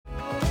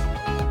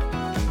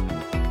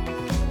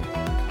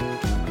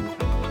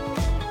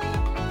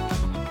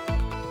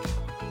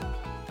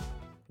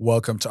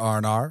Welcome to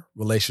R&R,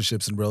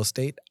 Relationships in Real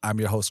Estate.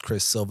 I'm your host, Cori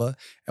Silva,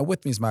 and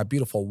with me is my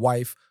beautiful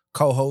wife,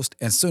 co-host,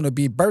 and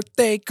soon-to-be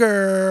birthday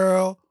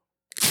girl,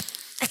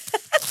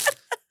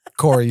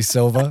 Cori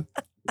Silva.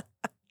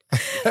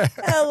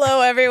 Hello,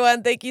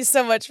 everyone. Thank you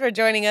so much for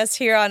joining us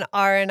here on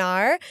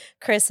R&R.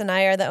 Chris and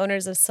I are the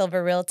owners of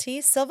Silva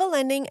Realty, Silva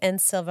Lending, and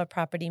Silva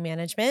Property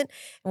Management.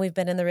 And we've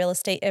been in the real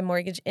estate and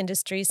mortgage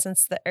industry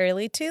since the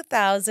early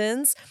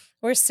 2000s.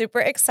 We're super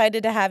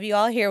excited to have you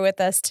all here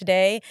with us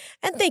today.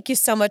 And thank you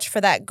so much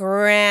for that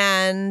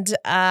grand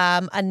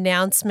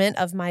announcement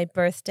of my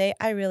birthday.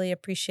 I really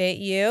appreciate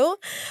you.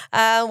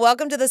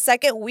 Welcome to the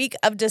second week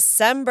of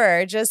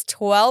December. Just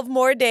 12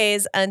 more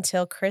days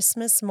until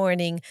Christmas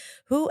morning.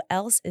 Who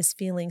else is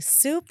feeling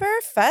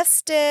super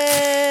festive?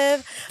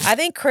 I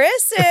think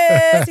Chris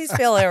is. He's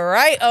feeling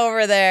right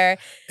over there.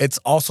 It's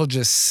also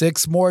just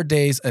 6 more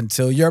days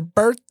until your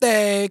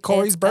birthday,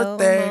 Cori's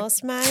birthday.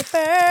 Almost my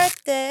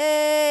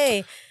birthday.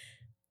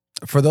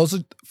 For those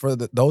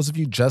of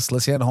you just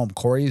listening at home,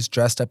 Cori is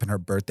dressed up in her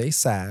birthday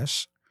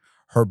sash,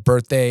 her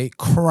birthday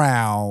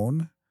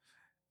crown,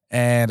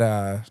 and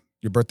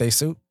your birthday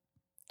suit.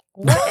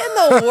 What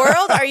in the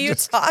world are you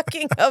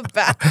talking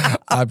about?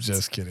 I'm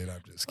just kidding.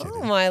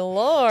 Oh, my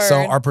Lord. So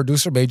our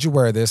producer made you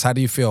wear this. How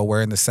do you feel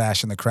wearing the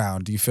sash and the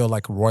crown? Do you feel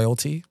like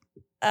royalty?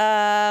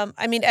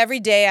 I mean,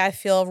 every day I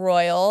feel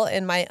royal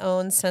in my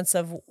own sense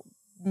of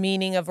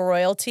meaning of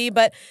royalty,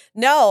 but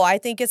no, I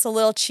think it's a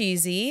little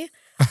cheesy.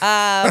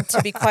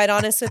 To be quite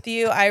honest with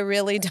you, I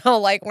really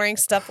don't like wearing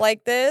stuff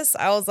like this.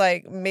 I was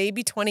like,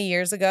 maybe 20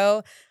 years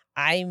ago,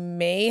 I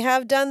may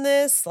have done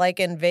this like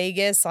in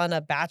Vegas on a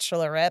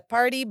bachelorette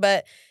party,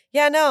 but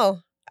yeah,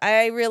 no,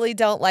 I really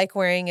don't like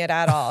wearing it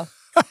at all.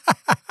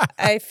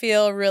 I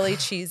feel really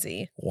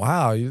cheesy.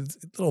 Wow, you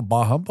little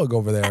bah humbug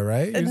over there,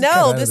 right? You're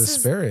No, this is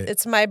spirit.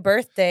 It's my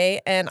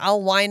birthday, and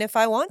I'll whine if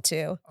I want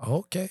to.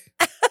 Okay.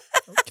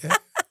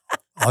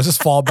 I'll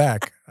just fall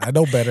back. I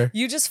know better.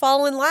 You just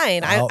fall in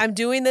line. I'm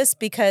doing this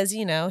because,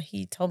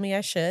 he told me I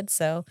should.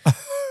 So,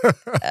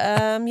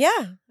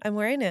 yeah, I'm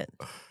wearing it.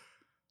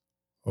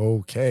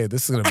 Okay,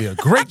 this is going to be a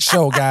great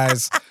show,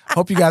 guys.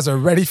 Hope you guys are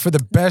ready for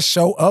the best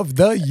show of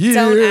the year.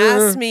 Don't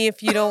ask me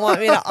if you don't want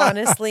me to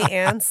honestly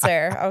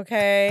answer,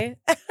 okay?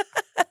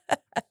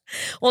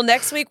 Well,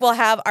 next week we'll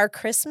have our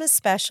Christmas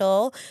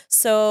special.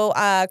 So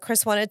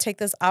Chris wanted to take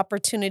this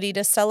opportunity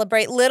to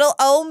celebrate little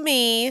old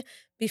me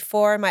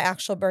before my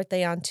actual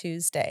birthday on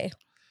Tuesday.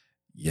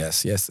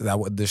 Yes.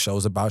 The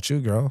show's about you,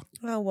 girl.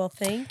 Oh, well,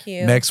 thank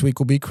you. Next week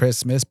will be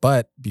Christmas,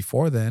 but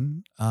before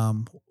then,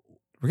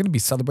 we're going to be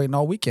celebrating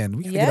all weekend.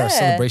 We got to get our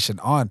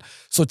celebration on.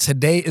 So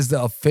today is the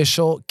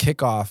official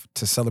kickoff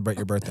to celebrate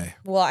your birthday.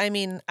 Well, I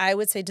mean, I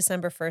would say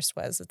December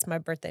 1st it's my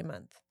birthday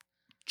month.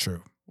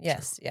 True.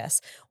 Yes.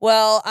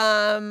 Well,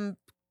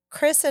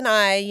 Chris and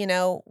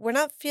I, we're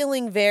not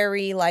feeling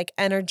very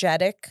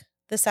energetic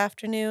this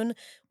afternoon.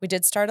 We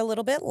did start a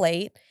little bit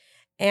late,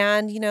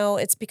 and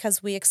it's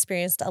because we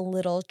experienced a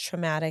little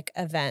traumatic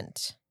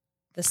event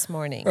this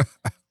morning.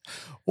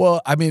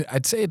 Well, I mean,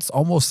 I'd say it's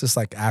almost this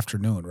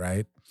afternoon,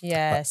 right?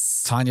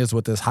 Yes. Tanya's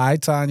with us. Hi,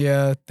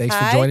 Tanya. Thanks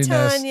for joining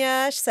us. Hi,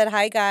 Tanya. She said,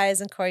 hi,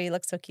 guys. And Cori, you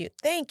look so cute.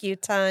 Thank you,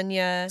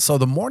 Tanya. So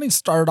the morning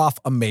started off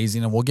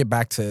amazing, and we'll get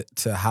back to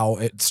how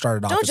it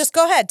started off. No, just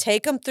go ahead.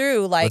 Take them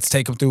through. Let's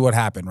take them through what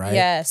happened, right?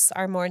 Yes,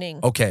 our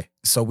morning. Okay.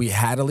 So we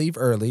had to leave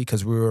early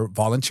because we were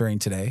volunteering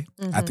today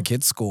at the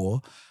kids'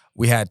 school.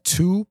 We had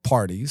 2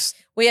 parties.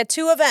 We had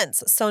 2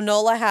 events. So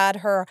Nola had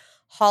her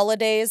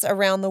Holidays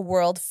Around the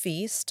World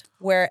feast,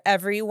 where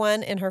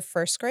everyone in her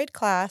first grade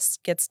class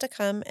gets to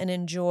come and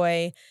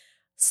enjoy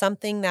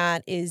something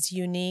that is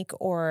unique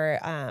or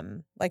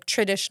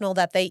traditional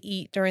that they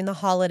eat during the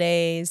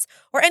holidays,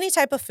 or any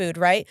type of food,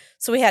 right?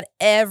 So we had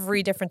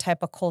every different type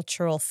of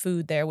cultural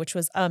food there, which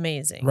was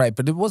amazing. Right,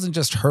 but it wasn't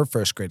just her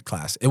first grade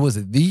class. It was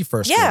the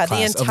first grade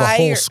class of the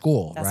whole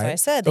school, that's right? what I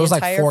said. There was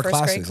entire 4 first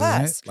classes, grade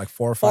class. isn't it? Like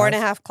 4 or 5?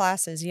 4.5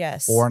 classes,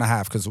 yes.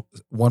 4.5, because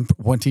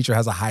one teacher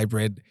has a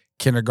hybrid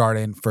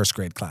kindergarten, first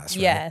grade class,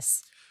 right?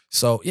 Yes.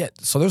 So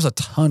there's a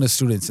ton of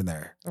students in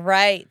there.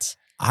 Right.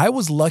 I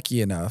was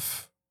lucky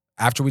enough,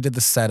 after we did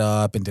the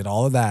setup and did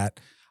all of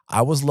that,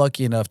 I was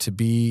lucky enough to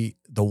be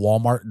the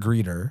Walmart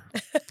greeter.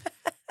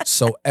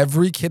 So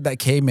every kid that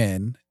came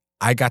in,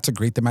 I got to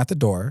greet them at the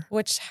door.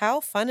 Which, how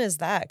fun is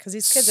that? Because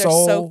these kids are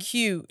so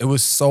cute. It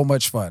was so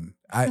much fun.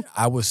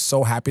 I was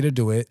so happy to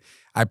do it.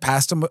 I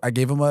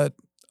gave them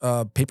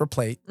a paper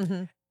plate,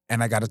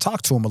 and I got to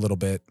talk to them a little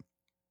bit.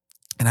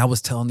 And I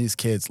was telling these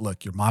kids,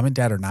 look, your mom and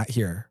dad are not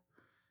here.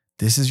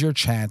 This is your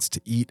chance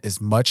to eat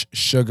as much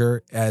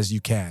sugar as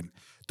you can.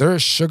 There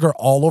is sugar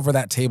all over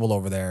that table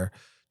over there.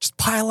 Just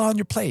pile on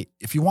your plate.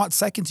 If you want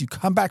seconds, you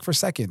come back for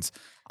seconds.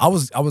 I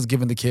was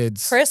giving the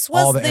kids Chris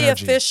was all the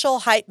energy. Official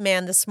hype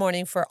man this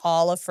morning for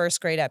all of first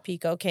grade at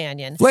Pico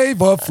Canyon.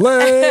 Flavor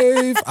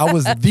Flav. I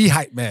was the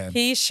hype man.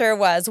 He sure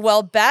was.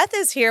 Well, Beth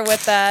is here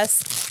with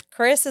us.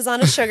 Chris is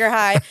on a sugar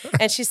high.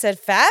 And she said,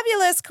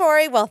 fabulous,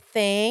 Cori. Well,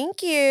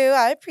 thank you.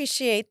 I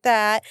appreciate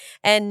that.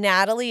 And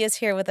Natalie is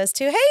here with us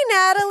too. Hey,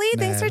 Natalie.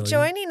 Thanks for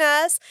joining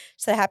us.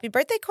 She said, happy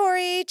birthday,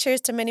 Cori.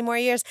 Cheers to many more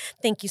years.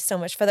 Thank you so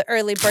much for the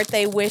early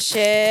birthday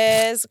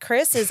wishes.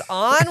 Chris is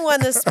on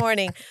one this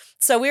morning.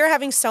 So we were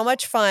having so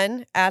much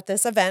fun at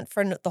this event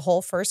for the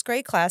whole first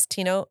grade class.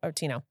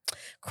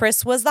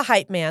 Chris was the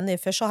hype man, the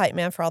official hype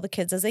man for all the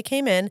kids as they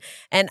came in.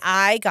 And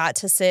I got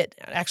to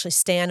actually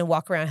stand and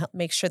walk around, help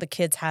make sure the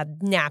kids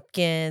had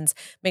napkins,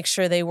 make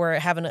sure they were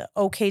having an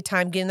okay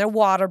time getting their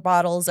water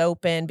bottles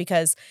open,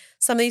 because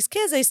some of these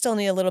kids, they still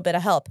need a little bit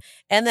of help.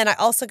 And then I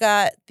also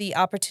got the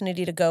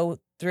opportunity to go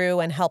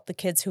through and help the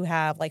kids who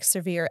have like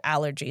severe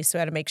allergies. So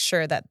I had to make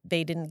sure that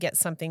they didn't get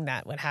something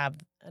that would have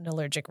an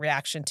allergic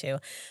reaction to.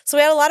 So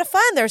we had a lot of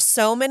fun. There's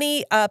so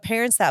many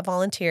parents that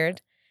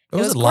volunteered. There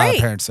was a lot of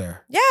parents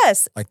there.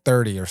 Yes. Like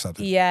 30 or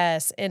something.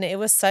 Yes. And it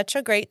was such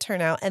a great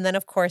turnout. And then,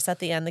 of course, at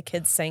the end, the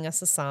kids sang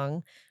us a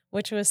song,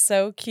 which was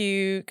so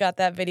cute. Got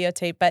that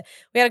videotape. But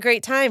we had a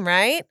great time,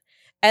 right?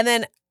 And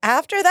then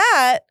after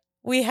that,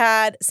 we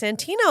had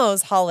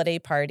Santino's holiday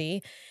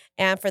party.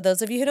 And for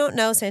those of you who don't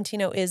know,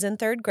 Santino is in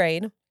 3rd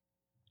grade.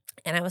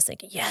 And I was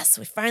thinking, yes,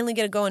 we finally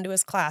get to go into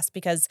his class,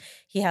 because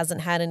he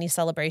hasn't had any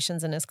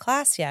celebrations in his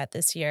class yet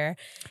this year.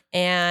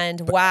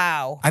 And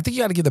wow. I think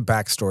you got to give the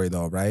backstory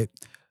though, right?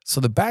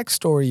 So the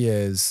backstory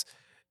is,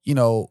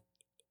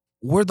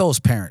 we're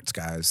those parents,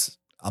 guys.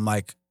 I'm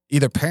like,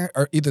 either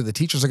the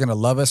teachers are going to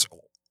love us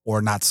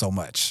or not so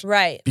much.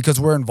 Right.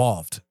 Because we're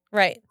involved.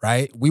 Right.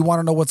 Right. We want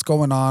to know what's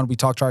going on. We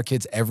talk to our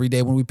kids every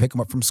day when we pick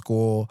them up from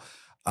school.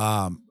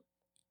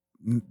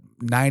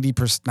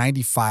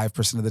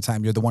 95% of the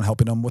time, you're the one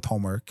helping them with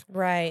homework.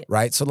 Right.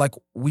 Right. So like,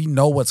 we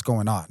know what's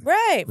going on.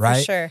 Right. Right.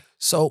 For sure.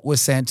 So with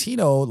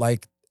Santino,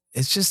 like,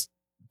 it's just,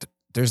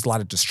 there's a lot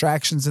of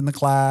distractions in the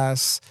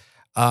class.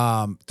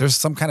 There's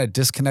some kind of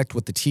disconnect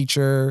with the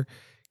teacher,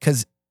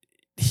 because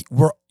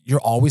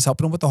you're always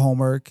helping him with the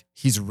homework.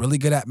 He's really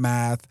good at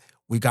math.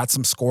 We got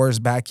some scores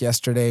back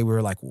yesterday. We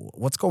were like,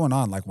 what's going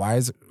on? Like, why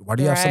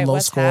do you have some low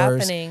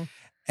scores? Happening?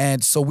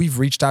 And so we've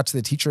reached out to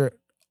the teacher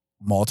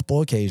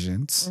multiple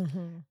occasions,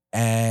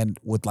 and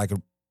with like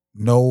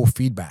no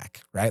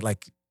feedback, right?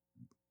 Like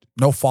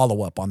no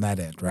follow-up on that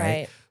end,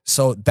 right?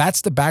 So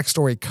that's the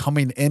backstory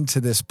coming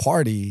into this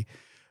party,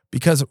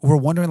 because we're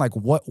wondering like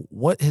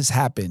what has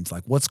happened?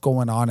 Like what's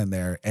going on in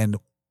there, and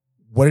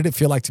what did it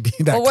feel like to be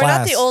in that class? We're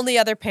not the only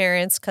other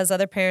parents, because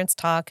other parents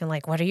talk and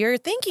like, what are you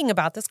thinking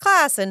about this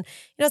class? And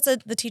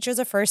the teacher's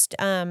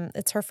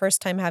it's her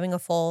first time having a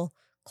full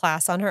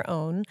class on her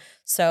own.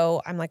 So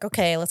I'm like,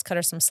 okay, let's cut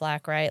her some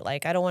slack, right?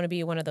 Like, I don't want to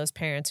be one of those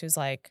parents who's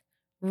like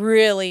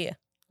really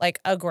like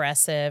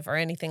aggressive or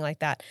anything like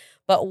that.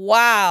 But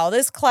wow,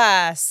 this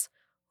class,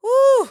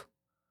 whoo,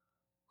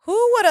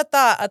 who would have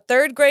thought a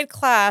 3rd grade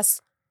class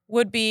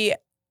would be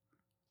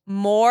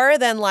more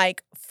than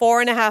like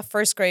 4.5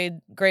 first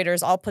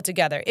graders all put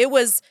together? It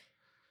was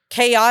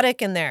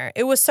chaotic in there.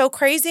 It was so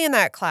crazy in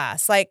that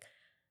class. Like,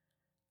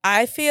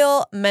 I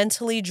feel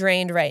mentally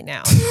drained right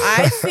now.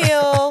 I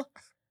feel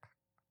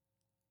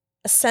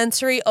a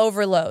sensory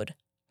overload.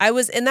 I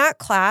was in that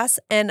class,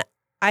 and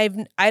I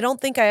don't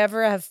think I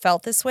ever have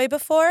felt this way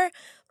before,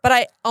 but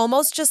I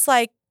almost just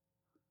like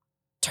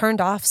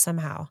turned off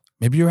somehow.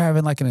 Maybe you were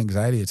having like an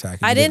anxiety attack.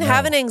 I didn't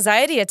have an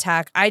anxiety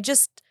attack.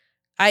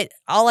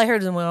 All I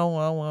heard was,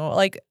 well,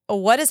 like,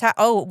 what is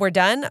we're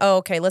done? Oh,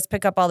 okay, let's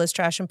pick up all this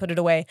trash and put it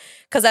away.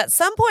 Because at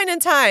some point in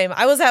time,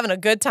 I was having a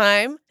good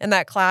time in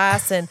that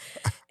class and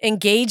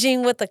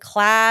engaging with the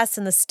class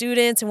and the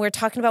students, and we were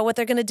talking about what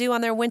they're going to do on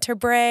their winter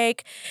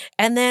break.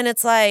 And then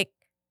it's like,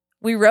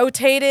 we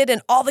rotated,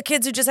 and all the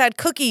kids who just had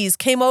cookies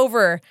came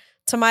over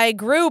to my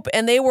group,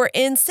 and they were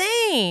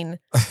insane.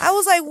 I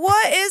was like,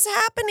 what is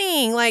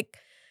happening? Like,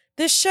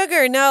 this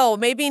sugar, no,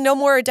 maybe no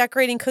more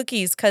decorating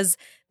cookies, because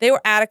they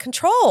were out of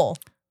control.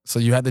 So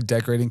you had the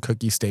decorating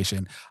cookie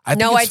station. I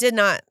did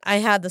not. I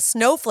had the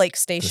snowflake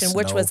station,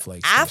 which was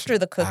after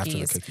the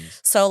cookies.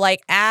 So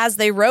like as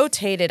they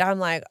rotated, I'm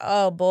like,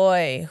 oh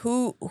boy,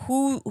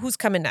 who's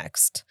coming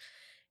next?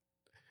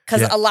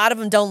 Because a lot of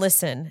them don't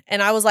listen.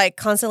 And I was like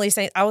constantly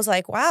saying,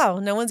 wow,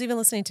 no one's even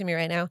listening to me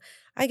right now.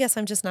 I guess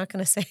I'm just not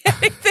going to say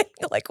anything.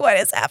 Like, what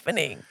is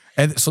happening?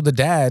 And so the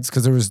dads,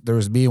 because there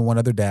was me and one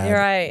other dad.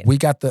 Right. We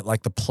got the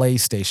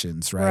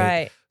playstations, right?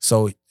 Right.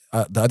 So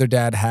the other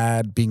dad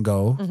had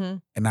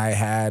bingo, and I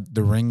had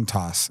the ring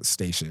toss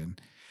station,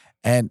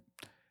 and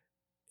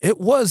it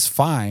was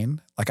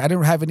fine. Like I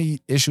didn't have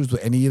any issues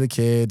with any of the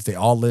kids. They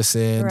all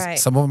listened. Right.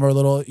 Some of them are a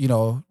little,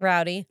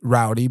 rowdy,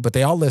 but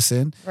they all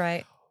listened.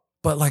 Right.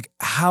 But like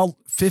how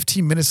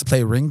 15 minutes to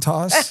play ring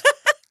toss?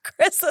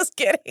 Chris was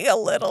getting a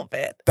little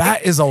bit.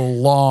 That is a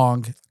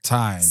long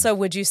time. So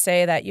would you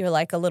say that you're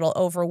like a little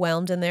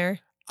overwhelmed in there?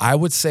 I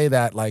would say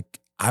that like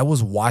I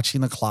was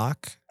watching the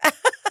clock.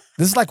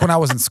 This is like when I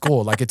was in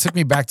school. Like it took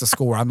me back to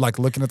school where I'm like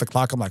looking at the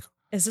clock. I'm like,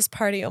 is this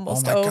party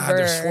almost over? Oh my God,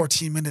 there's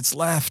 14 minutes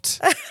left.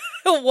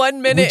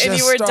 1 minute and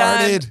you were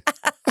done.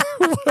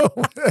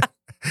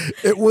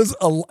 It was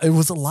a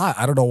lot.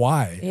 I don't know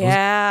why.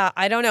 Yeah,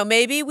 I don't know.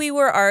 Maybe we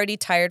were already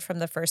tired from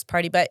the first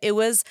party, but it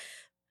was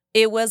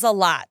a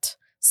lot.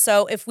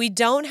 So if we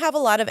don't have a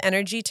lot of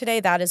energy today,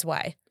 that is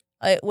why.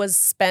 It was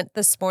spent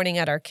this morning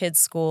at our kids'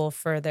 school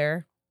for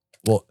their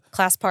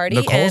class party.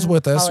 Nicole's and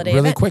with us holiday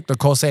really event. quick.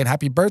 Nicole saying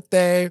happy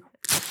birthday.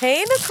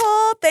 Hey,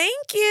 Nicole.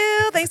 Thank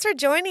you. Thanks for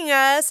joining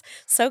us.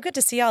 So good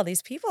to see all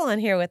these people on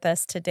here with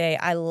us today.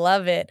 I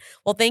love it.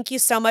 Well, thank you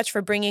so much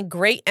for bringing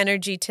great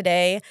energy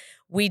today.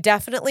 We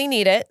definitely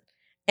need it.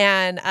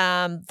 And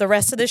the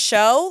rest of the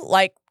show,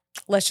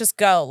 let's just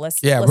go.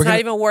 Let's not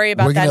even worry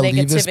about that negativity. We're going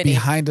to leave this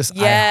behind us.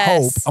 Yes.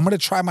 I hope. I'm going to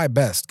try my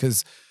best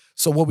because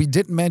so what we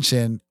didn't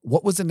mention,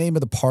 what was the name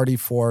of the party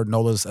for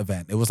Nola's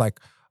event? It was like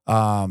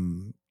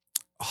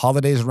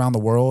Holidays Around the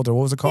World, or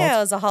what was it called? Yeah,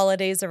 it was a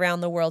Holidays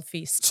Around the World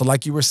feast. So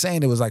like you were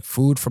saying, it was like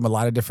food from a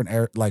lot of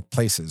different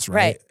places,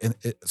 right? And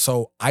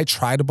so I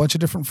tried a bunch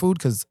of different food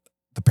because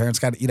the parents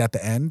got to eat at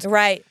the end.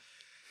 Right.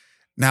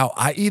 Now,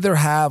 I either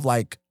have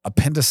like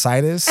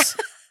appendicitis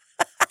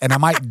and I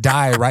might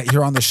die right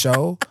here on the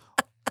show,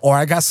 or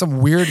I got some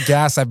weird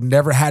gas I've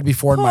never had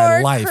before in my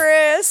life.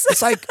 Chris.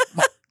 It's like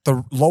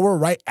the lower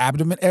right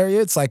abdomen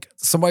area. It's like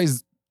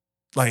somebody's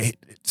like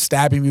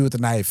stabbing me with a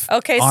knife.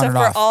 Okay, so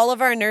for all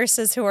of our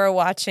nurses who are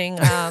watching,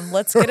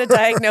 let's get a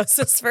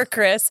diagnosis for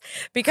Chris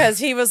because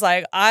he was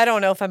like, I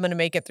don't know if I'm going to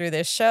make it through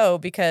this show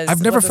because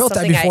I've never felt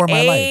that before in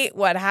my life.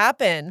 What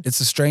happened? It's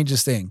the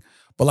strangest thing.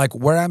 But like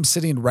where I'm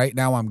sitting right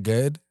now, I'm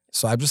good.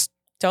 So I just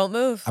don't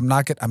move. I'm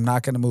not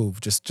gonna move.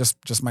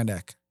 Just my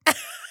neck.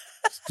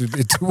 do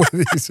one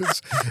of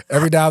these.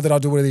 Every now and then I'll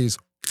do one of these.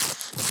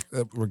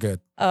 We're good.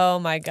 Oh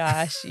my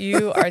gosh,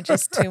 you are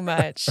just too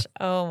much.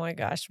 Oh my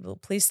gosh, well,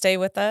 please stay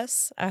with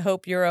us. I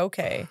hope you're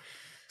okay.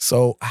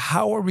 So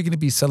how are we going to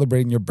be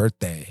celebrating your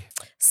birthday?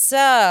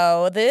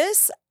 So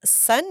this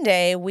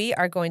Sunday, we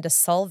are going to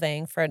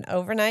Solvang for an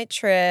overnight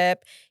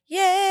trip.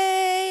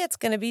 Yay! It's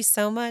going to be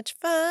so much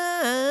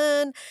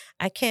fun.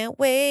 I can't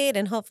wait.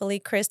 And hopefully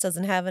Chris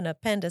doesn't have an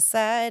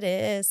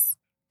appendicitis.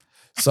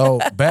 So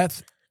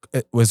Beth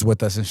was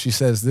with us and she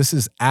says, this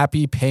is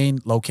Appy Pain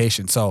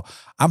location. So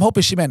I'm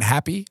hoping she meant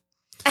happy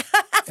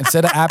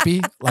instead of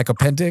appy, like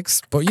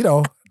appendix. But you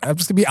know, I'm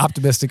just going to be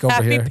optimistic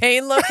over here. Happy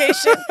Pain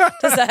location?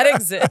 Does that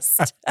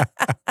exist?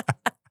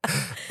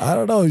 I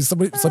don't know.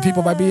 Some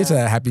people might be into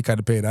that happy kind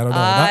of pain. I don't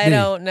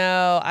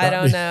know. I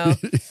don't know.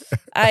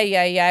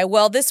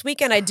 Well, this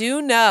weekend I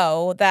do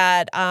know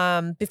that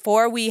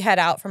before we head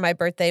out for my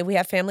birthday, we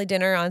have family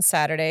dinner on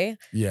Saturday.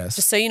 Yes.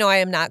 Just so you know, I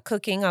am not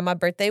cooking on my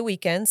birthday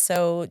weekend,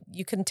 so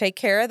you can take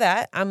care of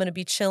that. I'm going to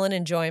be chilling,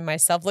 enjoying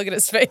myself. Look at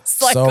his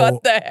face. Like,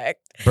 what the heck?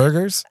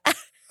 Burgers?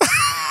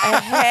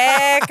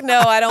 Heck no,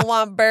 I don't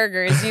want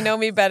burgers. You know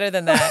me better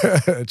than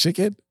that.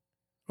 Chicken?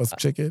 Want some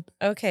chicken?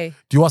 Okay.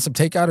 Do you want some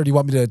takeout or do you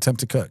want me to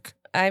attempt to cook?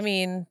 I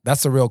mean,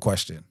 that's the real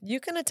question. You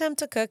can attempt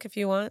to cook if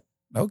you want.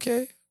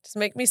 Okay. Just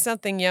make me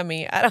something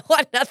yummy. I don't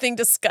want nothing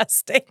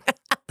disgusting.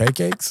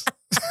 Pancakes?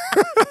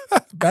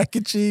 Mac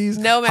and cheese?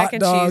 No mac hot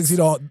and dogs, cheese. You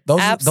know,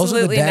 those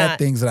are the dad not.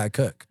 things that I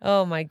cook.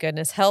 Oh my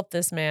goodness. Help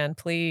this man,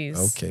 please.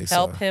 Okay.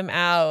 Help him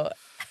out.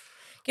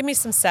 Give me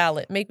some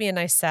salad. Make me a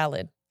nice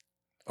salad.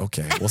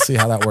 Okay. We'll see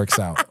how that works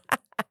out.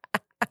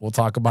 We'll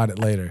talk about it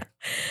later.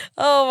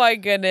 Oh my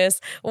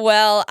goodness.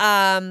 Well,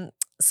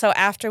 so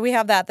after we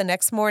have that, the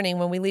next morning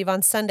when we leave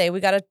on Sunday, we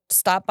got to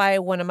stop by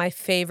one of my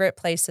favorite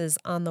places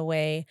on the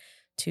way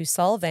to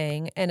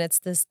Solvang. And it's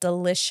this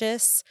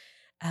delicious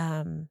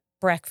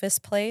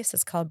breakfast place.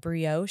 It's called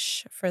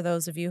Brioche. For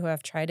those of you who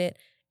have tried it,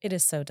 it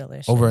is so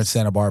delicious. Over in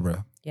Santa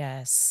Barbara.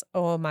 Yes.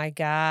 Oh my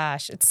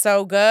gosh. It's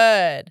so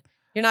good.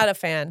 You're not a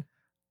fan.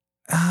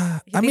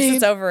 He thinks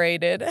it's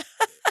overrated.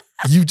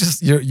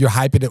 you're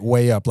hyping it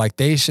way up. Like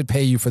they should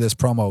pay you for this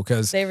promo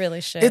because they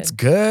really should. It's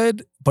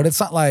good, but it's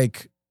not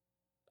like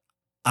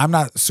I'm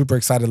not super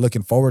excited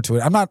looking forward to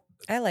it. I'm not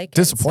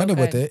disappointed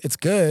with it. It's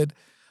good,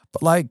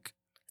 but like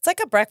it's like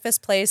a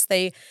breakfast place.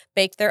 They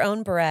bake their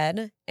own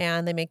bread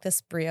and they make this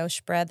brioche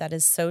bread that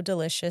is so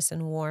delicious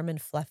and warm and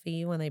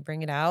fluffy when they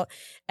bring it out.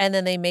 And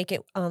then they make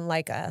it on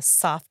like a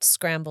soft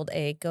scrambled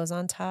egg goes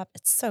on top.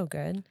 It's so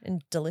good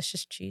and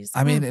delicious cheese.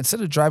 I mean,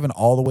 instead of driving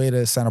all the way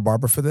to Santa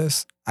Barbara for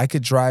this, I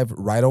could drive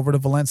right over to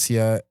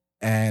Valencia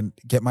and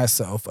get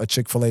myself a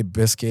Chick-fil-A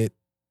biscuit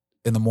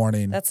in the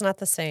morning. That's not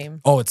the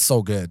same. Oh, it's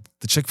so good.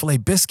 The Chick-fil-A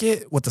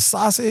biscuit with the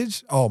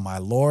sausage. Oh my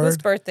Lord. Whose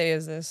birthday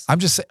is this? I'm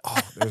just saying, oh,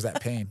 there's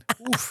that pain.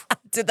 Oof.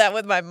 Did that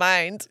with my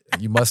mind.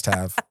 You must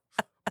have.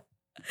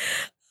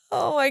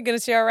 Oh my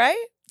goodness. You all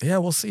right? Yeah,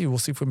 we'll see. We'll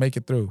see if we make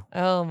it through.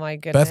 Oh my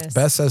goodness.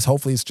 Beth says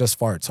hopefully it's just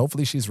farts.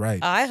 Hopefully she's right.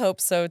 I hope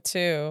so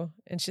too.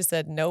 And she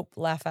said, nope,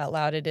 laugh out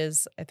loud. It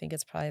is. I think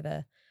it's probably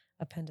the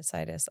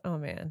appendicitis. Oh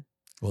man.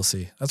 We'll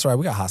see. That's all right.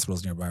 We got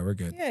hospitals nearby. We're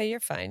good. Yeah,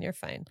 you're fine. You're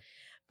fine.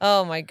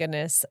 Oh my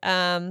goodness.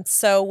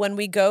 So when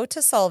we go to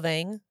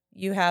Solvang,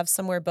 you have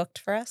somewhere booked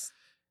for us?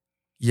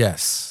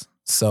 Yes.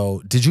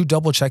 So did you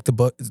double check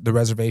the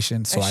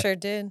reservation? So I sure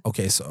did.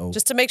 Okay, so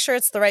just to make sure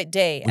it's the right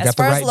day. we As got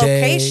the far right as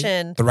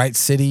location, day, the right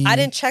city. I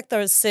didn't check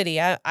the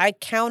city. I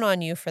count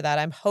on you for that.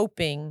 I'm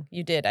hoping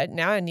you did.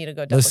 Now I need to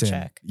go double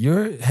check.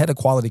 You're head of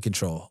quality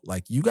control.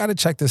 Like, you got to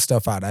check this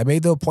stuff out. I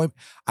made the appointment.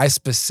 I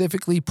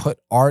specifically put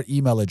our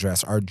email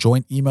address, our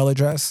joint email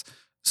address,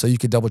 so you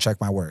could double check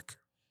my work.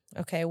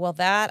 Okay, well,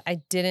 that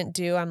I didn't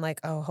do. I'm like,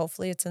 oh,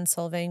 hopefully it's in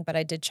Solvang, but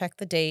I did check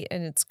the date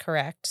and it's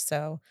correct.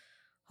 So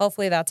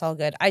hopefully that's all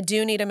good. I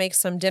do need to make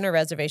some dinner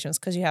reservations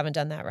because you haven't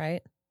done that,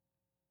 right?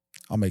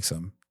 I'll make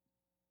some.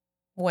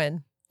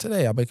 When?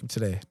 Today. I'll make them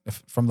today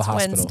from the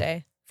hospital.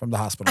 Wednesday. From the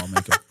hospital, I'll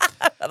make them.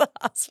 The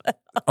hospital.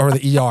 Or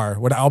the ER.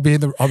 When I'll be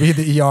in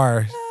the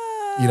ER.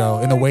 You know,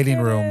 in the waiting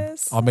room,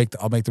 I'll make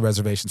the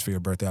reservations for your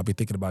birthday. I'll be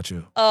thinking about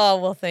you. Oh,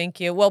 well, thank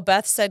you. Well,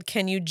 Beth said,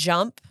 can you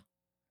jump?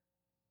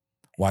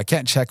 Well, I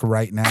can't check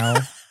right now.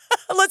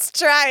 Let's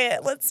try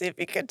it. Let's see if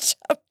you can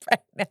jump right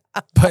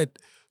now. But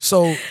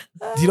so,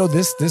 you know,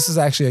 this is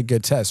actually a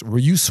good test. Were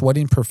you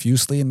sweating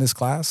profusely in this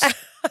class?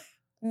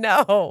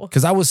 No.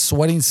 Because I was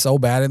sweating so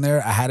bad in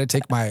there. I had to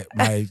take my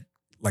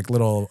like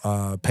little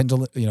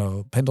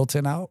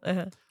Pendleton out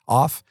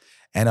off.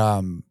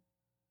 And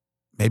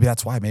maybe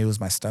that's why. Maybe it was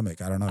my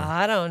stomach. I don't know.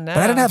 I don't know.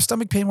 But I didn't have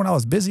stomach pain when I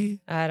was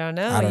busy. I don't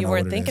know. You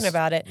weren't thinking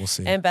about it. We'll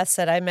see. And Beth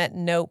said, I meant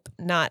nope,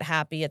 not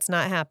happy. It's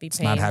not happy pain.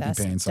 It's not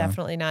happy pain, son.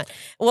 Definitely not.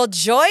 Well,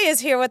 Joy is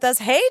here with us.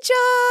 Hey,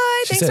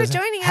 Joy. Thanks for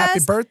joining us.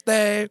 Happy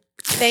birthday.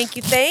 Thank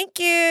you. Thank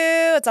you.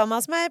 It's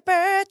almost my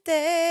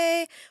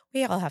birthday.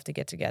 We all have to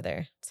get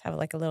together. Let's have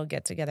like a little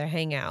get together,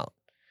 hang out.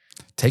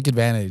 Take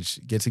advantage.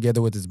 Get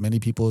together with as many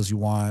people as you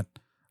want.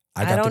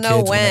 I don't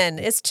know when.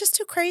 It's just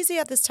too crazy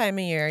at this time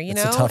of year. You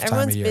know,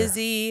 everyone's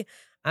busy.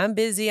 I'm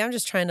busy. I'm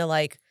just trying to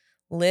like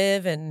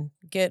live and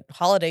get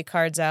holiday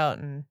cards out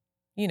and,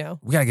 you know.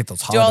 We got to get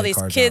those holiday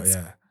cards out. Do all these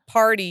kids'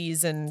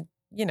 parties and,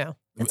 you know.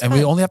 And fun.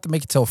 We only have to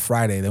make it till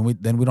Friday. Then we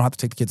don't have to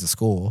take the kids to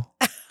school.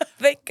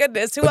 Thank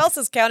goodness. Who else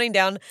is counting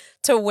down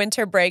to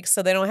winter break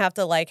so they don't have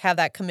to like have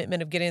that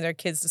commitment of getting their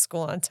kids to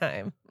school on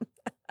time?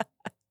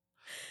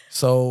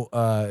 So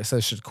it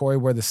says, should Cori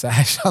wear the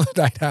sash on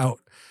the night out?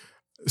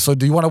 So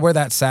do you want to wear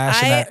that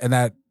sash and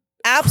that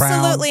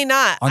absolutely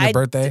not on your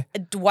birthday?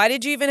 Why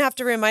did you even have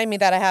to remind me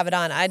that I have it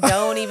on? I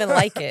don't even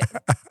like it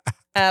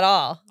at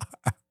all.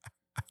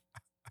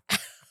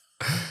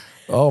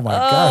 Oh my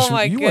gosh.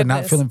 My you goodness. are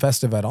not feeling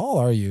festive at all,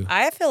 are you?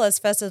 I feel as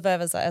festive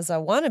as I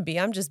want to be.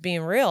 I'm just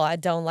being real. I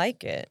don't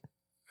like it.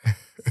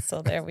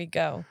 So there we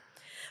go.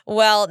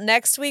 Well,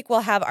 next week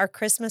we'll have our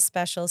Christmas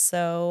special.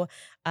 So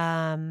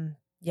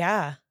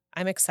yeah,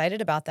 I'm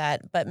excited about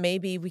that. But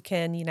maybe we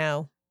can, you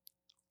know,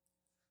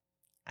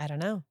 I don't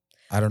know.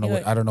 I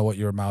don't know what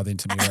you're mouthing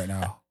to me right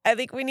now. I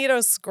think we need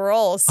a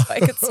scroll so I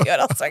can see what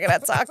else we're going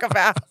to talk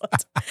about.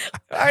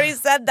 I already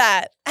said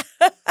that.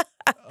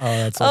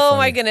 That's so funny.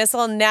 My goodness.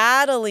 Well,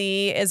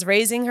 Natalie is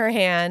raising her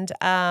hand.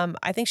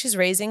 I think she's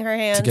raising her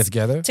hand. To get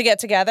together? To get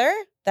together?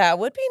 That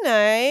would be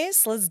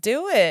nice. Let's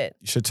do it.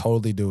 You should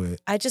totally do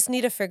it. I just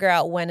need to figure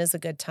out when is a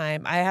good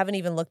time. I haven't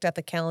even looked at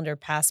the calendar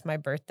past my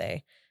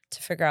birthday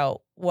to figure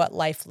out what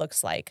life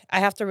looks like. I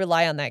have to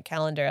rely on that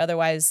calendar.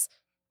 Otherwise,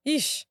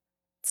 yeesh.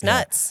 It's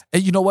nuts.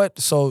 And you know what?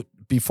 So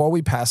before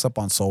we pass up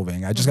on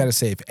Solvang, I just got to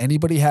say, if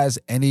anybody has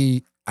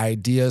any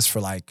ideas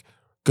for like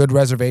good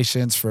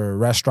reservations for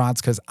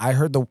restaurants, because I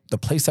heard the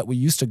place that we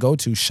used to go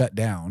to shut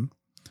down.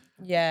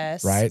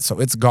 Yes. Right? So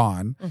it's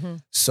gone. Mm-hmm.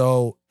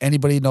 So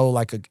anybody know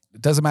like it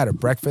doesn't matter,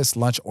 breakfast,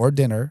 lunch, or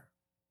dinner.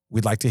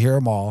 We'd like to hear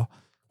them all.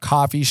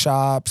 Coffee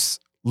shops,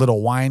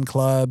 little wine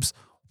clubs,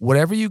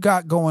 whatever you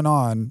got going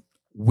on,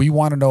 we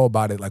want to know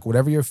about it. Like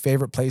whatever your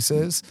favorite place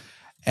is.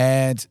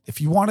 And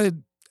if you want to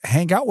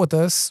hang out with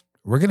us,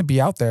 we're going to be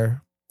out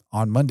there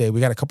on Monday. We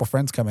got a couple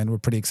friends coming. We're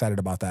pretty excited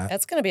about that.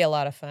 That's going to be a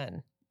lot of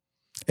fun.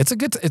 It's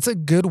a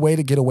good way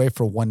to get away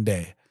for one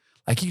day.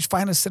 Like you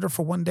find a sitter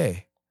for one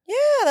day. Yeah,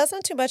 that's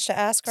not too much to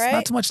ask, right? It's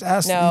not too much to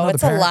ask. No,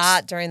 it's a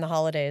lot during the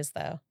holidays,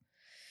 though.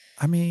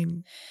 I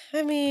mean,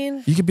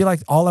 you could be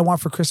like, all I want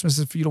for Christmas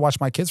is for you to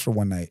watch my kids for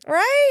one night.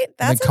 Right.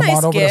 That's and then come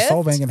on over gift. to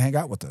Solvang and hang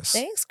out with us.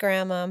 Thanks,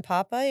 Grandma and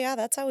Papa. Yeah,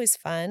 that's always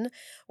fun.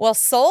 Well,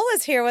 Sol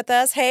is here with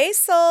us. Hey,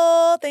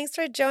 Sol. Thanks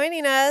for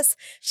joining us.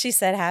 She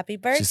said happy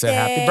birthday. She said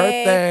happy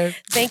birthday.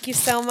 Thank you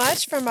so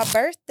much for my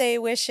birthday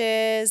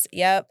wishes.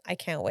 Yep, I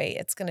can't wait.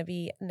 It's going to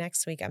be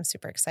next week. I'm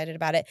super excited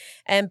about it.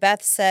 And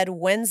Beth said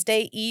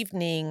Wednesday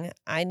evening,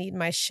 I need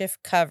my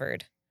shift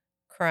covered.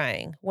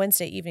 Crying.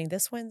 Wednesday evening.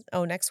 This Wednesday?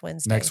 Oh, next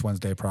Wednesday. Next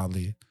Wednesday,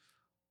 probably.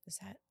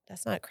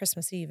 That's not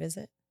Christmas Eve, is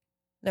it?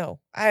 No,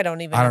 I don't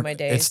even know my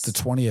days. It's the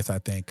 20th, I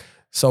think.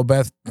 So,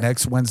 Beth,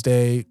 next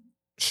Wednesday,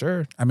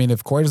 sure. I mean,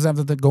 if Cori doesn't have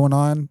anything going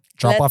on,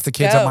 drop off the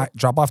kids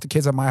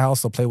at my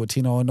house. They'll play with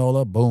Tino and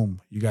Nola. Boom.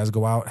 You guys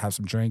go out, have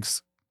some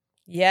drinks.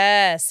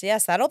 Yes,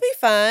 that'll be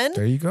fun.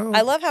 There you go.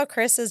 I love how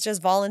Chris is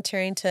just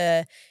volunteering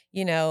to,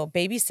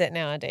 babysit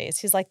nowadays.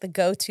 He's like the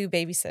go-to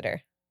babysitter.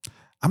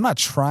 I'm not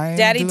trying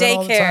Daddy to do that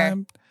all the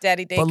time.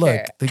 Daddy daycare. But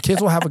look, the kids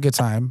will have a good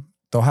time.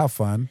 They'll have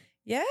fun.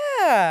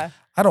 Yeah.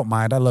 I don't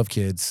mind. I love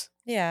kids.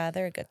 Yeah,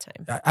 they're a good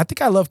time. I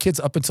think I love kids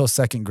up until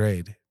second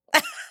grade.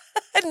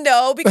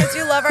 No, because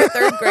you love our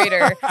third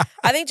grader.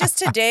 I think just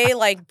today,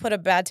 like, put a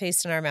bad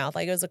taste in our mouth.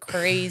 Like, it was a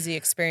crazy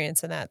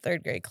experience in that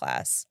third grade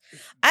class.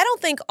 I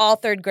don't think all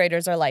third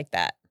graders are like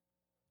that.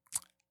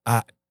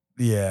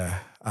 Yeah,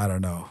 I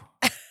don't know.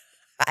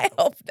 I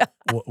hope not.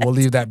 We'll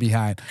leave that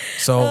behind.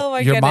 So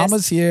your goodness.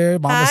 mama's here.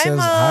 Mama says, Mom.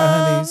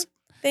 hi, honeys.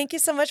 Thank you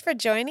so much for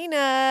joining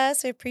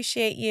us. We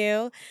appreciate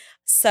you.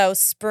 So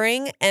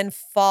spring and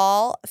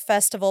fall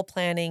festival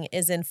planning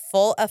is in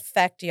full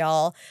effect,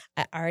 y'all.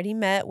 I already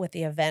met with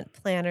the event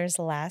planners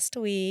last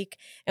week,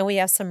 and we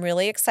have some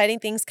really exciting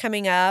things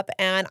coming up.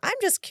 And I'm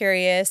just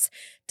curious,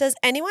 does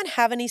anyone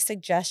have any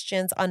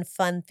suggestions on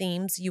fun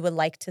themes you would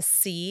like to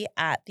see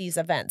at these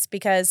events?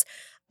 Because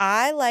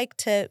I like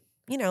to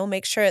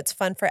make sure it's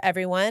fun for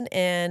everyone.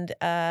 And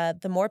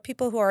the more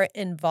people who are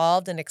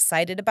involved and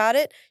excited about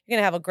it, you're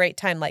going to have a great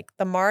time. Like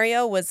the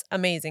Mario was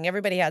amazing.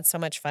 Everybody had so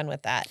much fun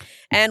with that.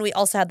 And we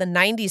also had the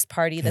 90s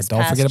party this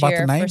past year about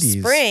the 90s. for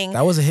spring.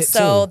 That was a hit too.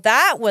 So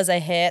that was a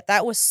hit.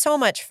 That was so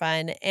much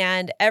fun.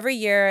 And every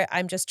year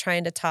I'm just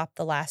trying to top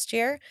the last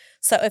year.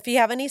 So if you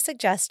have any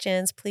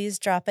suggestions, please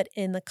drop it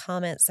in the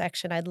comment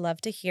section. I'd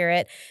love to hear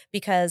it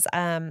because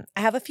I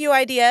have a few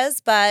ideas,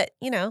 but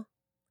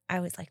I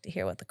always like to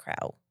hear what the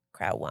crowd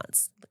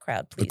wants. The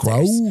crowd pleasers. The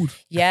crowd.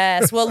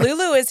 Yes. Well,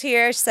 Lulu is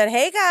here. She said,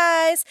 hey,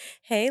 guys.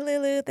 Hey,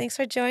 Lulu. Thanks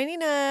for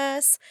joining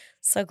us.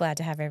 So glad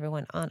to have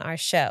everyone on our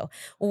show.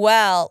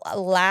 Well,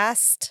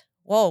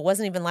 it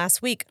wasn't even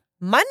last week.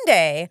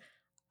 Monday,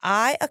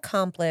 I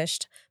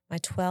accomplished my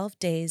 12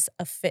 days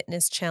of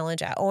fitness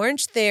challenge at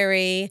Orange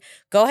Theory.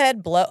 Go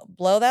ahead, blow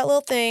that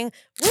little thing.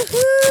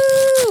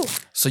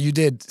 Woohoo! So you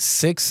did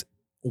 6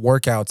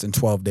 workouts in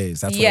 12 days.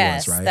 That's what it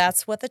was, right? Yes,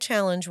 that's what the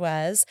challenge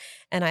was.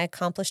 And I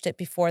accomplished it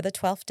before the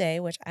 12th day,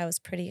 which I was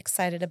pretty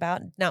excited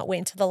about, not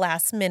waiting to the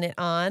last minute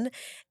on.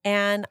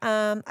 And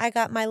I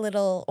got my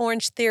little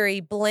Orange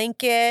Theory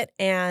blanket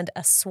and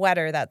a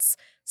sweater that's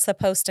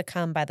supposed to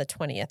come by the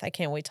 20th. I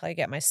can't wait till I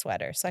get my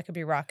sweater so I could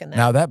be rocking that.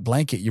 Now that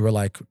blanket, you were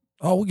like,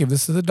 oh, we'll give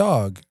this to the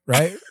dog,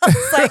 right?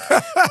 It's like,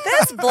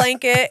 this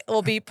blanket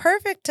will be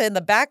perfect in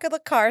the back of the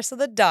car so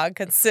the dog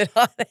could sit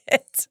on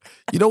it.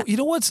 You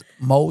know what's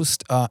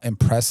most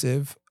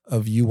impressive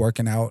of you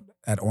working out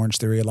at Orange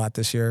Theory a lot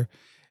this year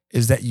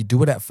is that you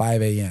do it at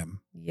 5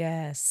 a.m.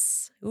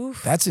 Yes.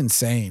 Oof. That's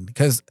insane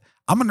because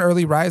I'm an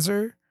early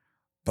riser,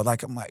 but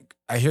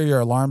I hear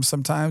your alarm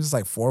sometimes. It's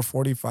like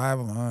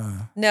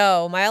 4:45.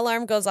 No, my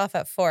alarm goes off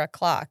at 4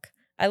 o'clock.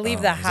 I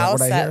leave the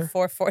house at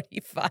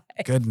 4:45.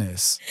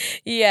 Goodness.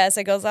 Yes,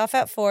 it goes off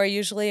at 4.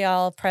 Usually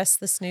I'll press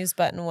the snooze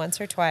button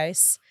once or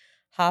twice,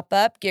 hop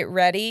up, get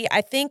ready. I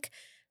think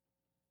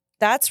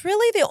that's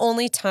really the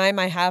only time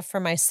I have for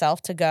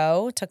myself to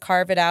go, to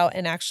carve it out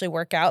and actually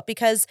work out.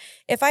 Because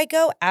if I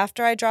go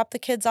after I drop the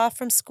kids off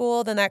from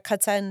school, then that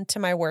cuts into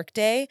my work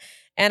day.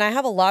 And I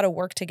have a lot of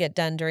work to get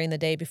done during the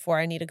day before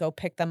I need to go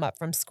pick them up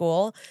from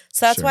school.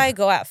 So that's why I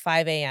go at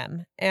 5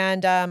 a.m.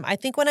 And I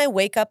think when I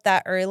wake up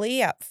that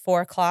early at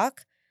 4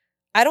 o'clock,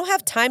 I don't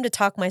have time to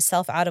talk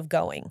myself out of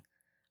going.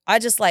 I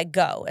just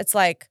go. It's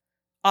like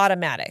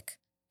automatic.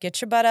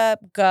 Get your butt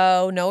up,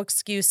 go, no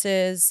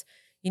excuses.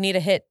 You need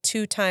to hit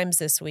 2 times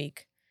this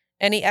week.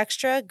 Any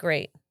extra?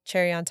 Great.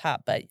 Cherry on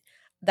top. But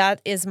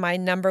that is my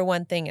number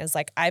one thing is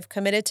I've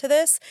committed to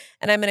this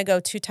and I'm going to go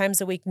 2 times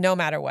a week no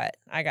matter what.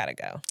 I got to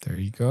go. There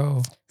you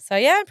go. So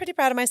yeah, I'm pretty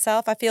proud of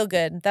myself. I feel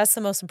good. That's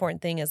the most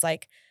important thing is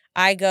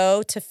I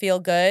go to feel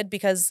good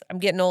because I'm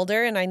getting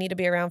older and I need to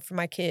be around for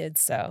my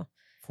kids. So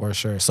For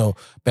sure. So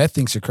Beth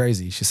thinks you're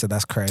crazy. She said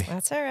that's cray.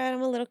 That's all right.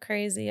 I'm a little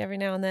crazy every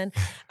now and then.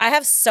 I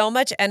have so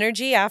much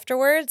energy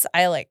afterwards.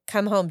 I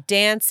come home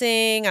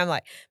dancing. I'm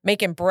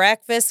making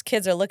breakfast.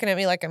 Kids are looking at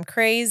me like I'm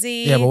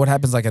crazy. Yeah, but what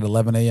happens at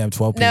 11 a.m.,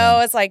 12 p.m.?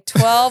 No, it's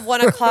 12,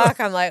 1 o'clock.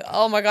 I'm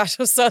oh my gosh,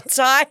 I'm so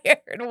tired.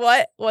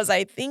 What was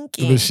I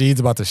thinking? The machine's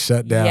about to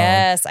shut down.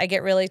 Yes, I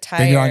get really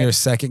tired. Then you're on your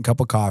second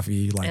cup of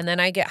coffee. And then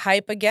I get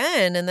hype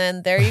again. And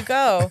then there you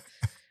go.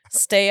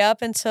 Stay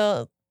up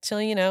until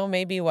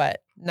maybe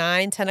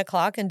 9, 10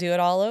 o'clock and do it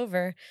all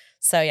over.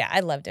 So yeah, I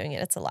love doing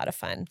it. It's a lot of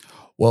fun.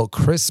 Well,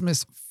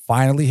 Christmas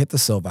finally hit the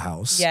Silva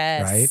house.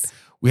 Yes. Right?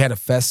 We had a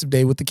festive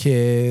day with the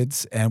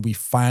kids and we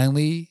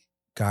finally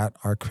got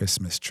our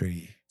Christmas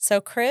tree. So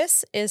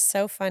Chris is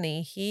so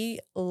funny. He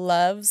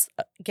loves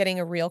getting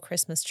a real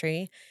Christmas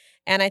tree.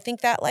 And I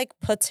think that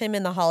puts him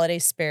in the holiday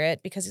spirit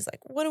because he's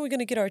when are we going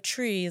to get our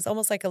tree? He's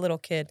almost like a little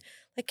kid.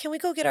 Can we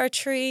go get our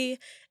tree?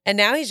 And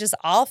now he's just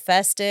all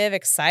festive,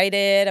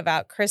 excited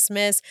about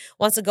Christmas,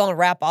 wants to go and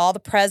wrap all the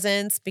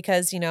presents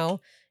because,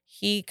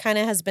 he kind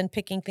of has been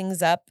picking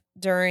things up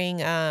during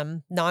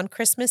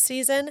non-Christmas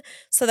season.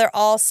 So they're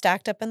all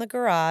stacked up in the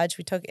garage.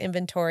 We took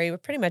inventory. We're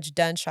pretty much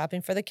done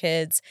shopping for the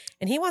kids.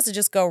 And he wants to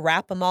just go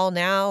wrap them all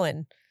now.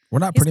 And we're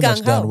not pretty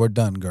much done. We're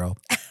done, girl.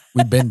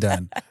 We've been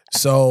done.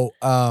 So,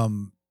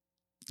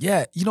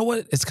 yeah, you know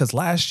what? It's because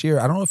last year,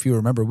 I don't know if you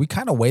remember, we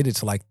kind of waited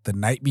till the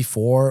night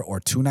before or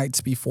 2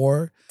 nights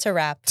before to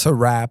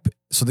wrap.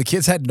 So the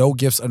kids had no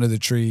gifts under the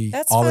tree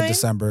That's all fine. of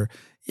December.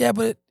 Yeah,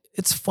 but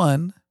it's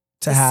fun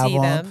to have see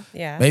them. them.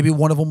 Yeah. Maybe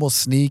one of them will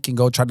sneak and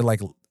go try to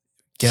like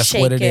guess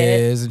Shake what it it.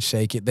 is and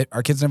shake it.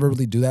 Our kids never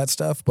really do that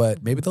stuff,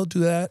 but maybe they'll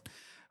do that.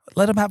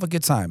 Let them have a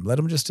good time. Let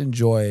them just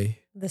enjoy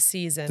The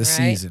season, the right?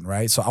 season,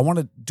 right? So I want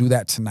to do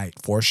that tonight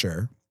for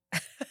sure.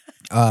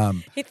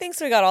 He thinks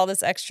we got all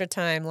this extra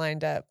time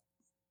lined up.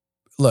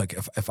 Look,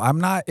 if I'm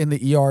not in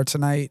the ER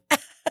tonight,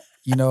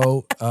 you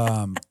know,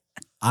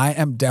 I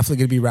am definitely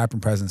going to be wrapping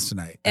presents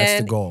tonight.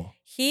 That's the goal.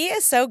 He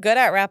is so good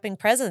at wrapping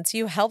presents.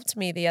 You helped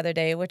me the other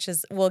day, which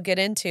is we'll get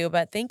into,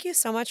 but thank you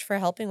so much for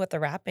helping with the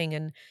wrapping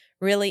and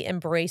really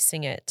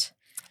embracing it.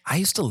 I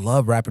used to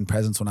love wrapping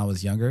presents when I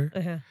was younger,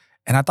 Uh-huh.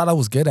 and I thought I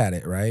was good at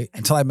it, right?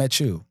 Until I met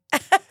you.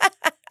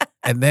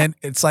 And then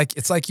it's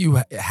like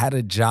you had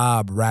a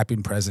job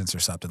wrapping presents or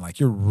something. Like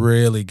you're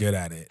really good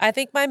at it. I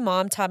think my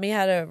mom taught me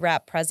how to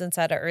wrap presents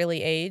at an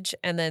early age.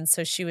 And then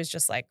so she was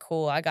just like,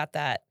 cool, I got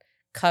that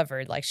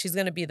covered. Like she's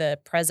going to be the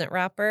present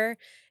wrapper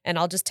and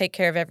I'll just take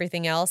care of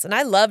everything else. And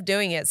I love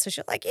doing it. So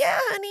she's like, yeah,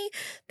 honey,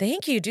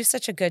 thank you. You do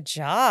such a good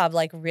job.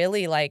 Like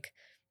really like,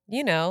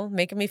 you know,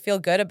 making me feel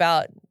good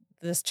about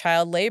this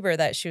child labor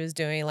that she was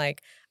doing.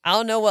 Like, I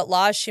don't know what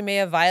laws she may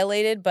have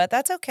violated, but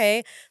that's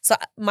okay. So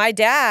my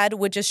dad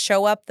would just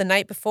show up the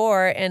night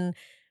before and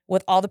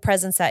with all the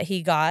presents that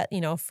he got, you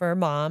know, for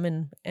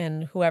mom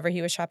and whoever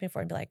he was shopping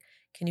for and be like,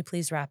 can you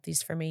please wrap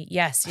these for me?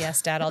 Yes,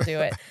 Dad, I'll do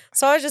it.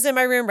 So I was just in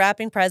my room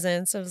wrapping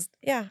presents.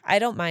 I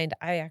don't mind.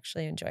 I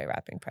actually enjoy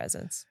wrapping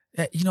presents.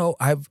 Yeah, you know,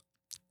 I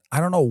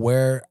don't know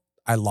where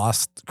I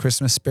lost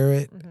Christmas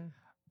spirit,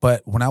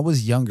 but when I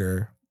was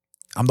younger,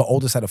 I'm the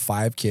oldest out of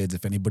 5 kids,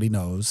 if anybody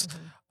knows.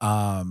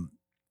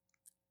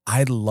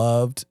 I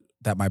loved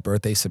that my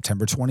birthday is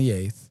September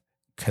 28th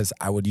because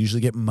I would usually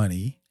get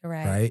money,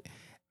 right?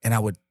 And I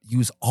would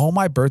use all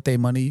my birthday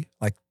money,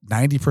 like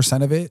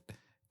 90% of it,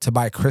 to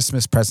buy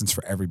Christmas presents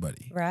for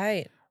everybody.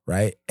 Right.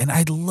 And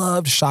I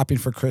loved shopping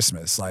for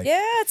Christmas. Like,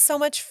 yeah, it's so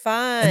much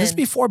fun. And this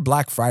before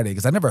Black Friday,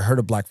 because I never heard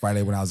of Black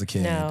Friday when I was a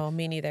kid. No,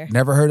 me neither.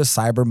 Never heard of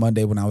Cyber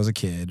Monday when I was a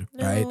kid,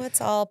 right? No,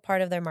 it's all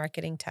part of their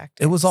marketing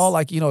tactics. It was all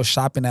like, you know,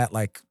 shopping at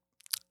like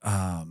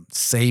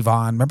Save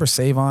On. Remember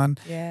Save On?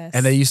 Yes.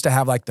 And they used to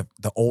have like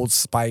the Old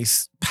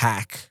Spice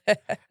pack. And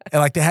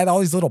like they had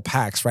all these little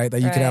packs, right?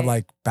 That you could have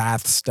like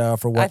bath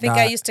stuff or whatnot. I think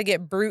I used to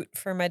get Brute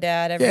for my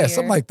dad every year. Yeah,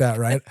 something like that,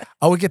 right?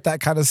 I would get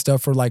that kind of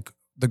stuff for like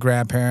the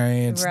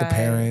grandparents, the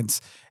parents.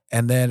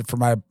 And then for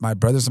my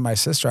brothers and my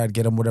sister, I'd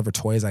get them whatever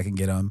toys I can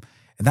get them.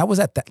 And that was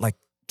at that like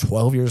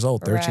 12 years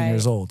old, 13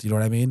 years old. You know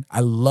what I mean? I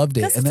loved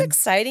it. Because it's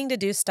exciting to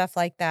do stuff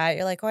like that.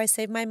 You're like, oh, I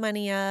saved my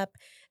money up.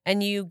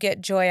 And you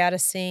get joy out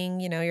of seeing,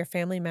 you know, your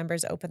family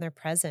members open their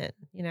present,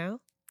 you know?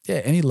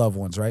 Yeah, any loved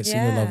ones, right?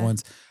 Seeing your loved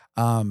ones.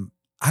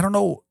 I don't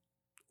know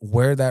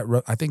where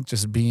that, I think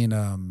just being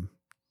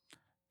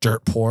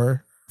dirt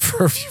poor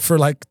for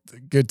like a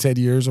good 10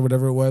 years or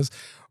whatever it was,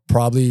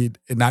 probably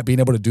not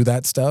being able to do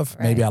that stuff.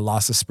 Maybe I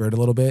lost the spirit a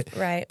little bit.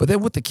 Right. But then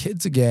with the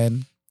kids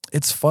again,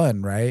 it's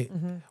fun, right?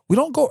 We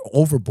don't go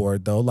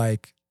overboard though.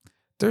 Like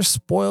they're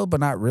spoiled, but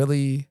not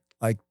really.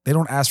 Like they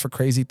don't ask for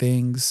crazy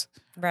things.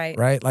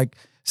 Right. Like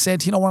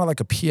Santino wanted like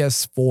a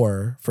PS4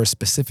 for a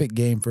specific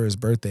game for his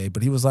birthday,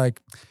 but he was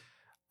like,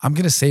 I'm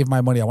going to save my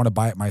money. I want to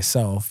buy it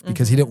myself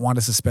because he didn't want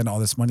us to spend all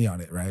this money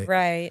on it.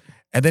 Right.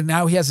 And then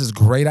now he has this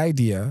great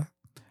idea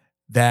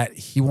that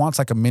he wants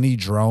like a mini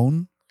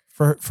drone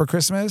for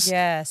Christmas.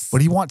 Yes.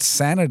 But he wants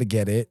Santa to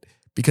get it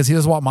because he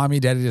doesn't want mommy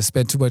and daddy to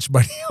spend too much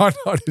money on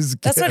his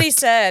gift. That's what he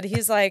said.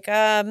 He's like,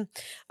 I'm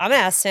going to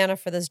ask Santa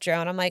for this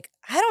drone. I'm like,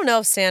 I don't know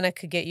if Santa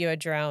could get you a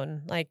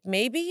drone. Like,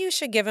 maybe you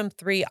should give him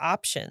 3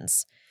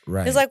 options.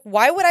 Right. He's like,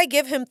 why would I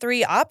give him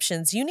 3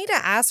 options? You need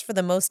to ask for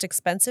the most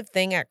expensive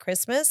thing at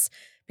Christmas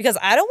because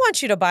I don't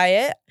want you to buy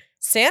it.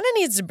 Santa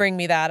needs to bring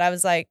me that. I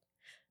was like,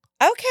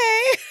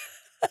 okay.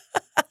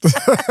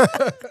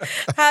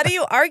 How do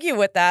you argue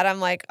with that? I'm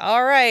like,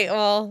 all right,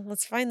 well,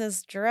 let's find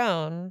this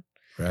drone.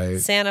 Right.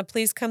 Santa,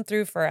 please come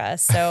through for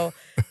us. So,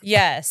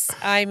 yes,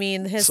 I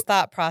mean, his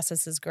thought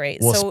process is great.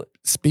 Well, so,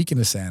 speaking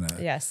of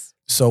Santa. Yes.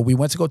 So we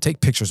went to go take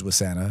pictures with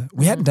Santa.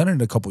 We hadn't done it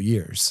in a couple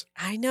years.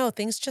 I know.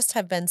 Things just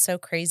have been so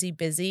crazy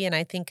busy. And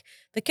I think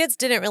the kids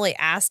didn't really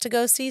ask to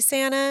go see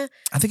Santa.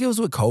 I think it was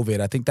with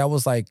COVID. I think that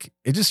was like,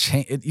 it just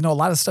changed. You know, a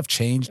lot of stuff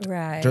changed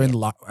during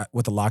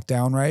with the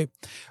lockdown, right?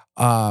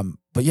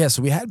 But yeah,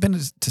 so we had been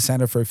to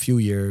Santa for a few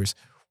years.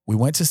 We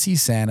went to see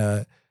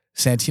Santa.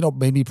 Santino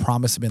made me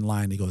promise him in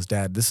line. He goes,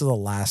 Dad, this is the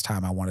last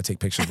time I want to take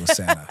pictures with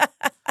Santa.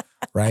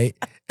 Right?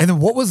 And then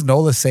what was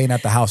Nola saying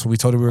at the house when we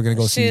told her we were going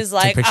to go see? She's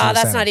like, oh,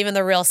 that's not even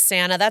the real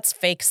Santa. That's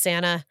fake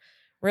Santa.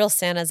 Real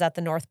Santa's at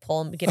the North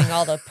Pole getting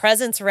all the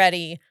presents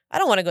ready. I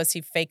don't want to go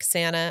see fake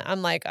Santa.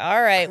 I'm like,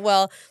 all right,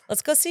 well,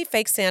 let's go see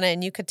fake Santa.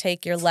 And you could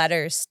take your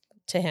letters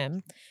to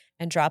him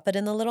and drop it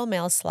in the little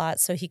mail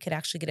slot so he could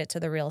actually get it to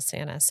the real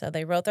Santa. So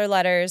they wrote their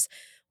letters.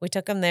 We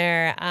took them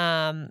there.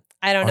 I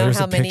don't know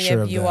how many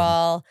of you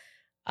all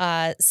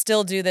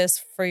still do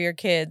this for your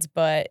kids,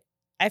 but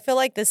I feel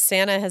like this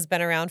Santa has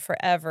been around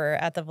forever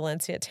at the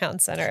Valencia Town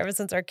Center, ever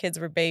since our kids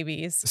were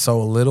babies.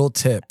 So a little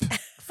tip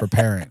for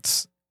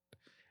parents.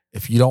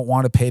 If you don't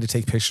want to pay to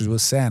take pictures with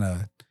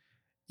Santa,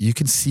 you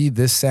can see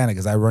this Santa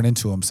because I run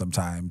into him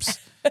sometimes.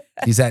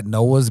 He's at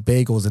Noah's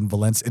Bagels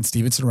in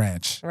Stevenson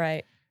Ranch.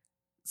 Right.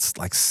 It's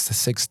like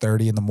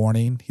 6:30 in the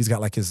morning. He's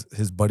got like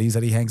his buddies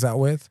that he hangs out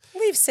with.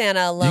 Leave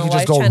Santa alone You can while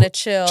just he's trying to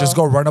chill. Just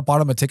go run up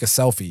on him and take a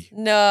selfie.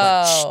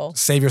 No. Like,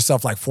 save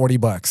yourself like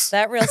 $40.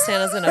 That real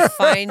Santa's going to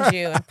find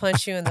you and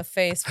punch you in the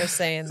face for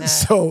saying that.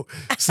 So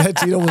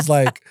Santino was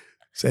like,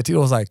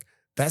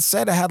 that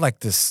Santa had like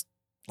this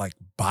like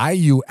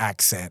Bayou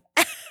accent.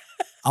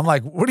 I'm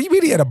like, what do you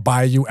mean he had a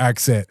Bayou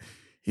accent?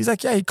 He's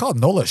like, yeah, he called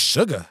Nola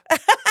sugar.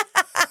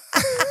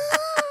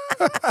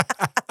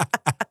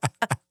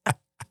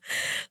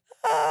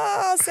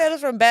 Oh,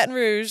 Santa's from Baton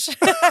Rouge.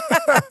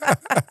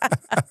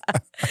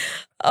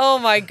 Oh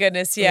my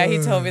goodness. Yeah, he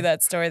told me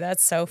that story.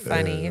 That's so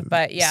funny.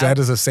 But yeah.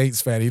 Santa's a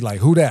Saints fan. He's like,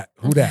 who that?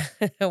 Who that?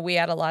 We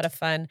had a lot of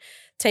fun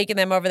taking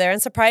them over there.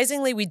 And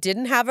surprisingly, we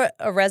didn't have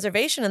a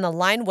reservation and the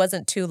line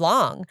wasn't too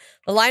long.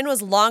 The line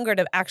was longer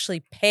to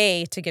actually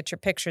pay to get your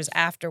pictures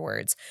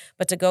afterwards,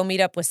 but to go meet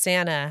up with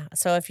Santa.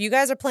 So if you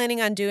guys are planning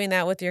on doing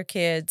that with your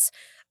kids,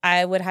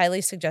 I would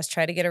highly suggest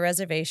try to get a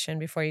reservation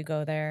before you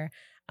go there.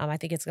 I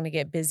think it's going to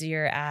get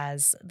busier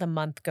as the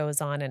month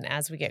goes on and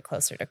as we get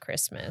closer to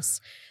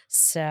Christmas.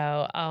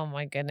 So, oh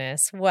my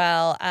goodness.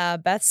 Well,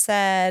 Beth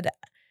said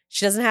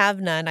she doesn't have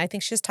none. I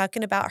think she's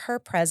talking about her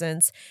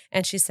presents.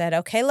 And she said,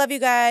 okay, love you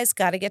guys.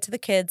 Got to get to the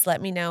kids.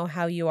 Let me know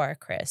how you are,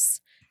 Chris,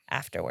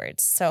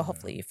 afterwards. So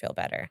hopefully you feel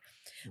better.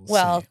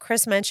 Well,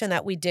 Chris mentioned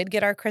that we did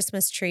get our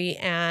Christmas tree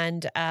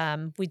and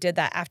we did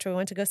that after we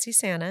went to go see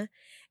Santa.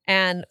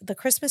 And the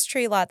Christmas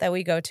tree lot that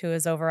we go to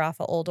is over off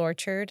of Old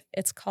Orchard.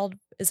 Is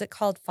it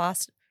called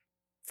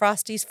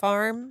Frosty's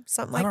Farm?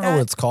 Something like that? I don't know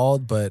what it's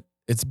called, but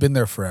it's been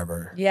there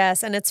forever.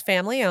 Yes, and it's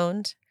family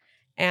owned.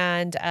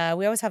 And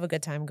we always have a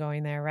good time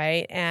going there,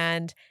 right?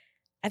 And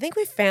I think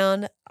we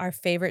found our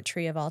favorite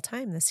tree of all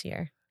time this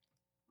year.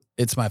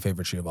 It's my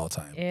favorite tree of all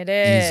time. It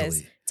is.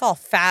 Easily. It's all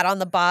fat on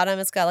the bottom.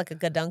 It's got like a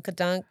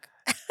gadunk-a-dunk.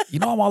 You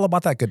know, I'm all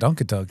about that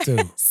gadunk-a-dunk too.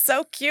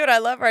 So cute. I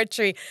love our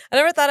tree. I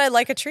never thought I'd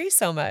like a tree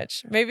so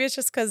much. Maybe it's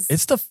just because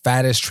it's the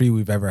fattest tree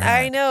we've ever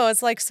had. I know.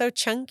 It's like so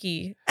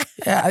chunky.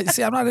 Yeah.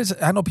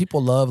 I know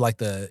people love like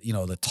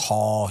the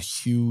tall,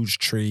 huge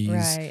trees.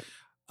 Right.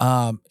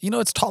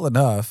 It's tall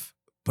enough,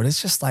 but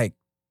it's just like,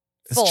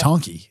 it's Full.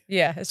 chunky.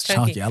 Yeah, it's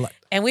chunky.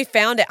 And we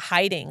found it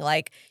hiding.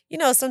 Like,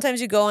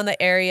 sometimes you go in the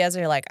areas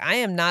and you're like, I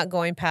am not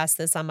going past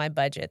this on my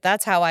budget.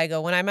 That's how I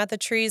go. When I'm at the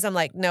trees, I'm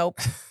like, nope.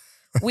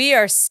 We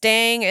are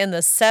staying in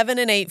the 7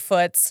 and 8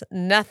 foots,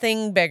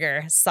 nothing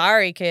bigger.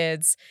 Sorry,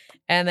 kids.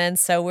 And then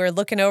so we're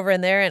looking over in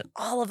there and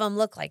all of them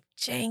look like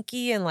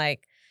janky and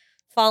like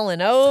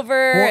fallen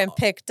over and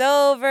picked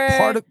over.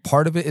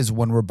 Part of it is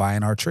when we're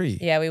buying our tree.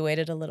 Yeah, we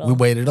waited a little. We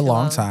waited a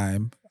long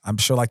time. I'm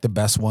sure like the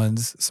best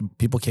ones, some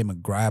people came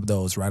and grabbed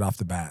those right off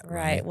the bat.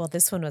 Right. Well,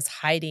 this one was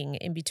hiding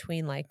in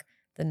between like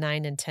the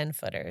 9 and 10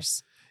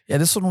 footers. Yeah,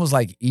 this one was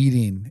like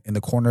eating in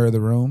the corner of the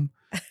room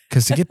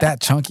because to get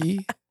that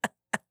chunky,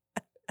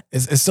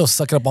 it's still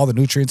sucking up all the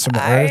nutrients from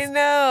the earth. I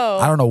know.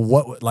 I don't know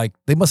what, like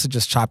they must have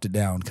just chopped it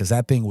down because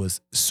that thing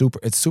was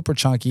it's super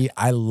chunky.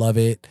 I love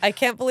it. I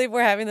can't believe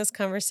we're having this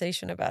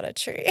conversation about a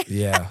tree.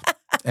 Yeah.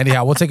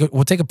 Anyhow, we'll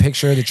take a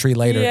picture of the tree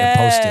later and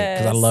post it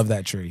because I love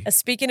that tree.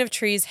 Speaking of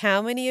trees,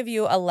 how many of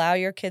you allow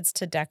your kids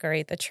to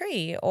decorate the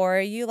tree? Or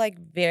are you like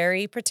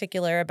very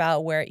particular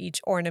about where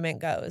each ornament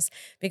goes?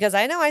 Because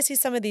I know I see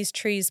some of these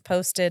trees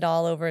posted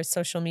all over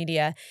social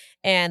media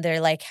and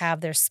they're like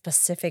have their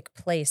specific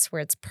place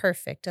where it's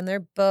perfect and their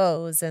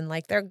bows and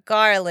like their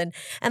garland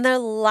and their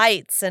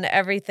lights and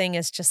everything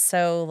is just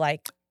so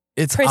like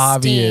it's pristine.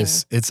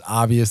 Obvious. It's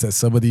obvious that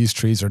some of these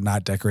trees are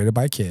not decorated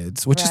by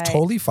kids, which is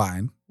totally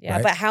fine. Yeah,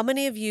 right? But how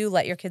many of you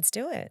let your kids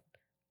do it?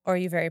 Or are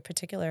you very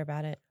particular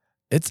about it?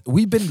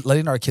 We've been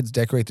letting our kids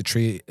decorate the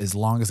tree as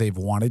long as they've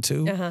wanted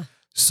to. Uh-huh.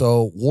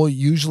 So we'll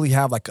usually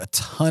have like a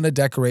ton of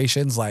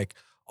decorations like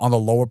on the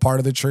lower part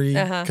of the tree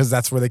because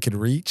that's where they could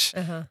reach.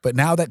 But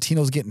now that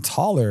Tino's getting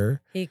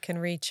taller, he can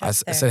reach I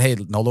said, hey,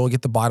 Nolo will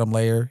get the bottom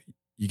layer,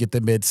 you get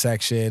the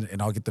midsection,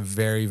 and I'll get the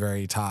very,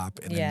 very top.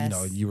 And then,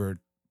 you were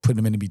putting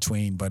them in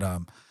between. But I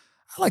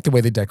like the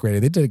way they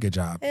decorated. They did a good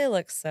job. It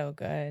looks so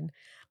good.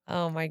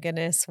 Oh my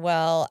goodness.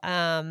 Well,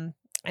 I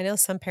know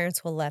some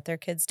parents will let their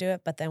kids do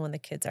it, but then when the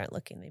kids aren't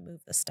looking, they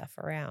move the stuff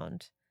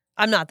around.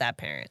 I'm not that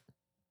parent.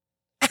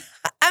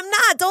 I'm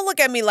not. Don't look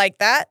at me like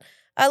that.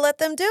 I let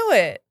them do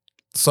it.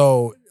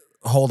 So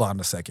hold on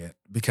a second,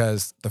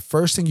 because the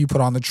first thing you put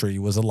on the tree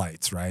was the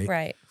lights, right?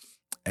 Right.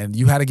 And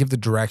you had to give the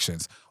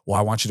directions. Well,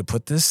 I want you to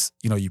put this,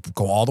 you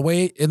go all the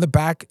way in the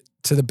back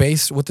to the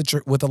base with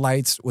the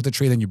lights, with the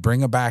tree, then you bring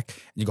them back and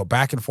you go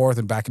back and forth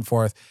and back and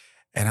forth.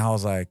 And I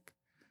was like,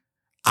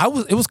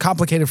 it was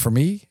complicated for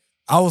me.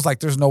 I was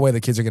like, there's no way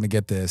the kids are going to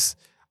get this.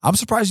 I'm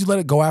surprised you let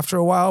it go after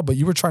a while, but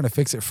you were trying to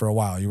fix it for a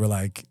while. You were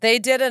like... They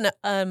did an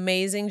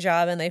amazing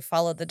job and they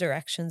followed the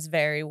directions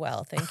very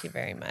well. Thank you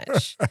very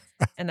much.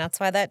 And that's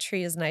why that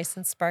tree is nice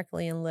and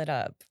sparkly and lit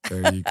up.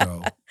 There you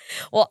go.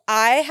 Well,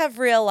 I have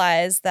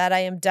realized that I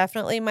am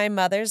definitely my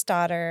mother's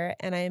daughter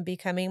and I am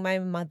becoming my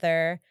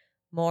mother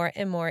more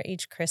and more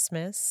each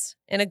Christmas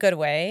in a good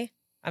way.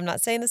 I'm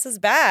not saying this is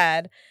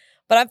bad,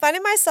 but I'm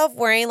finding myself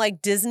wearing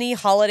like Disney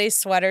holiday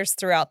sweaters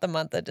throughout the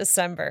month of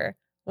December.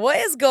 What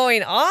is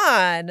going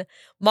on?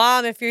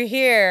 Mom, if you're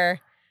here,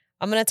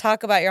 I'm going to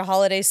talk about your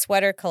holiday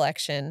sweater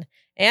collection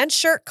and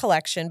shirt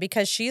collection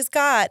because she's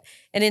got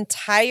an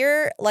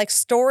entire like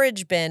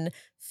storage bin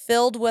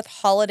filled with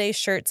holiday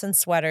shirts and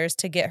sweaters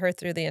to get her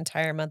through the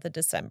entire month of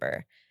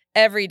December.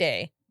 Every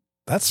day.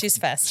 She's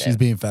festive. She's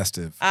being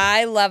festive.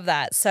 I love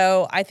that.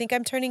 So I think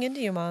I'm turning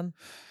into you, Mom.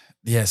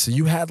 Yeah, so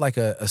you had like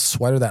a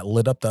sweater that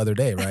lit up the other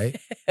day, right?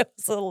 It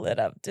was a lit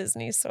up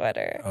Disney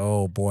sweater.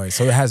 Oh boy.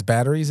 So it has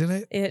batteries in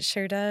it? It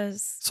sure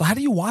does. So how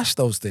do you wash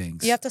those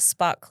things? You have to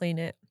spot clean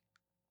it.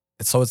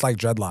 So it's like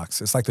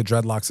dreadlocks. It's like the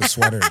dreadlocks of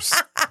sweaters.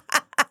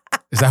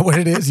 Is that what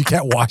it is? You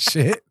can't wash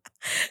it?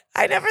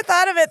 I never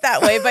thought of it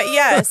that way, but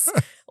yes.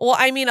 Well,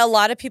 I mean, a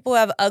lot of people who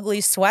have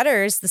ugly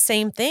sweaters, the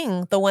same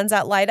thing. The ones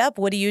that light up,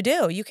 what do?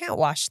 You can't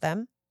wash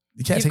them.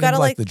 You can't take them to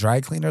like the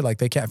dry cleaner? Like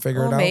they can't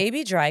figure it out?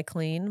 Maybe dry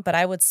clean, but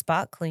I would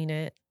spot clean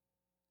it.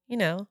 You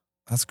know.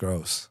 That's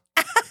gross.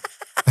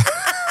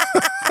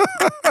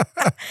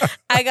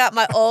 I got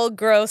my old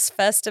gross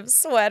festive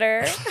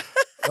sweater.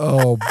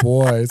 Oh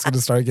boy, it's going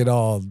to start getting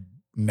all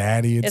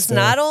natty and It's stuff.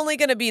 not only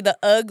going to be the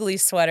ugly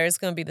sweater, it's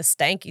going to be the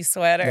stanky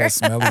sweater. The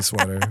smelly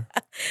sweater.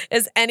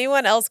 Is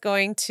anyone else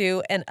going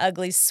to an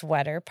ugly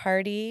sweater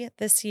party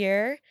this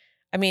year?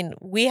 I mean,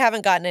 we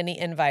haven't gotten any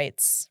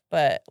invites,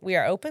 but we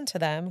are open to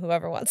them,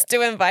 whoever wants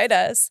to invite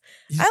us.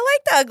 I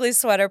like the ugly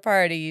sweater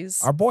parties.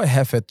 Our boy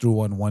Hefet threw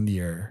one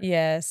year.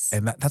 Yes.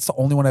 And that's the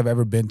only one I've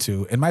ever been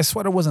to. And my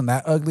sweater wasn't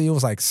that ugly. It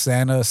was like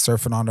Santa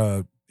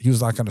surfing he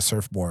was like on a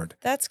surfboard.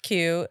 That's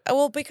cute.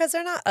 Well, because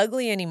they're not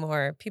ugly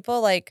anymore. People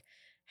like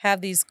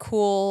have these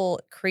cool,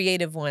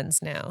 creative ones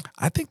now.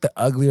 I think the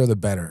uglier the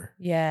better.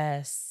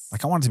 Yes.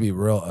 Like I want it to be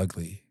real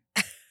ugly.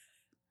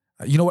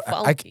 You know what?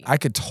 I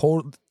could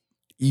totally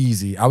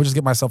easy. I would just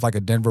get myself like a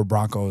Denver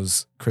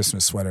Broncos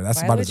Christmas sweater.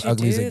 That's about as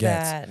ugly as it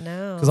gets.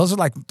 No. Because those are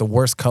like the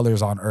worst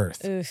colors on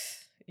earth.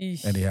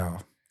 Oof. Anyhow,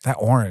 that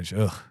orange.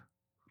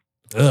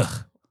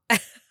 Ugh.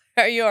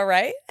 Are you all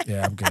right?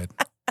 Yeah, I'm good.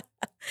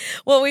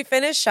 Well, we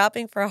finished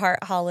shopping for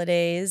Heart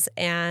Holidays,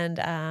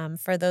 and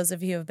for those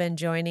of you who have been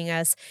joining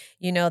us,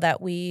 you know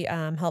that we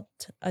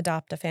helped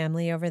adopt a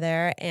family over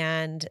there,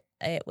 and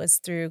it was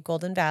through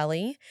Golden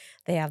Valley.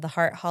 They have the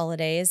Heart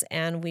Holidays,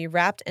 and we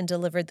wrapped and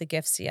delivered the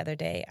gifts the other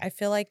day. I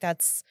feel like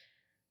that's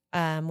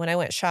when I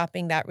went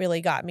shopping, that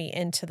really got me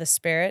into the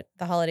spirit.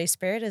 The holiday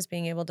spirit is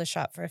being able to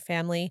shop for a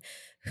family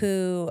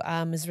who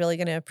is really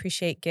going to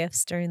appreciate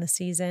gifts during the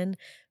season,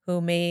 who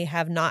may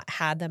have not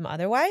had them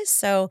otherwise.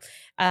 So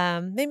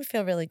made me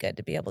feel really good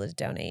to be able to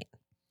donate.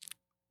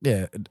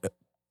 Yeah,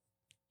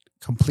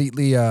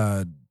 completely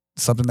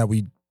something that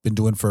we've been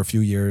doing for a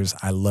few years.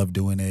 I love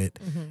doing it.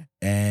 Mm-hmm.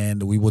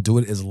 And we will do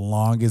it as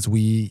long as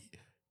we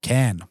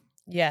can.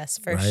 Yes,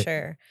 for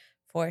sure.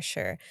 For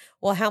sure.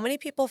 Well, how many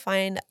people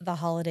find the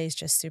holidays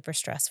just super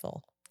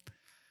stressful?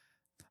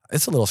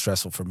 It's a little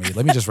stressful for me.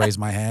 Let me just raise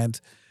my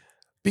hand.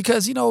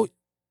 Because, you know,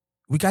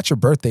 we got your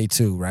birthday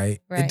too,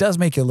 right? It does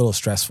make it a little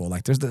stressful.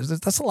 Like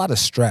that's a lot of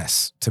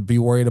stress to be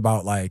worried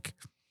about. Like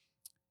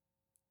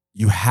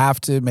you have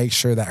to make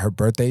sure that her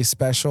birthday is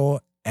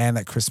special and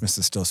that Christmas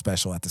is still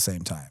special at the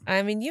same time.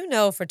 I mean, you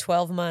know, for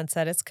 12 months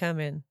that it's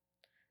coming.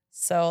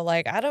 So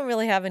like, I don't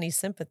really have any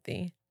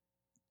sympathy.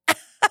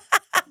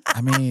 I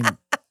mean,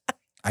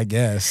 I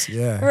guess,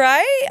 yeah.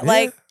 Right? Yeah.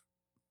 Like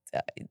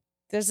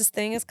there's this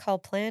thing, it's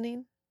called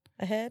planning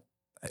ahead.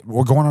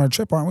 We're going on a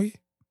trip, aren't we?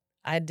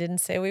 I didn't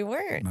say we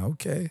weren't.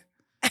 Okay.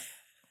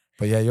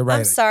 But yeah, you're right.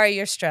 I'm sorry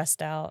you're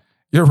stressed out.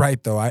 You're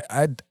right, though.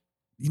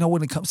 You know,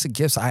 when it comes to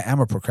gifts, I am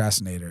a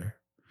procrastinator.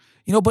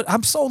 You know, but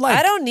I'm so like...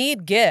 I don't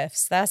need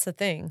gifts. That's the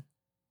thing.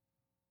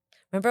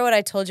 Remember what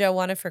I told you I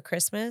wanted for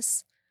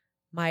Christmas?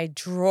 My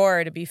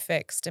drawer to be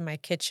fixed in my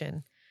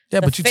kitchen.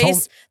 Yeah, but you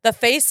told... The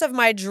face of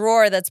my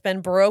drawer that's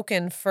been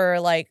broken for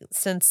like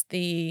since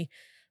the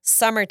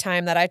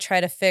summertime that I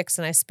try to fix,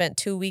 and I spent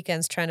 2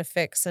 weekends trying to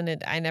fix,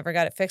 and I never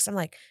got it fixed. I'm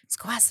like, let's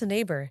go ask the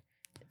neighbor.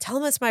 Tell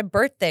him it's my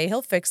birthday.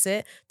 He'll fix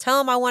it.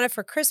 Tell him I want it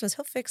for Christmas.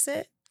 He'll fix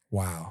it.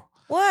 Wow.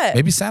 What?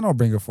 Maybe Santa will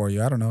bring it for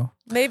you. I don't know.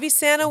 Maybe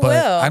Santa but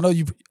will. I know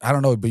you. I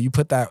don't know, but you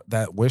put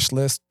that wish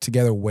list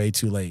together way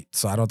too late,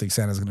 so I don't think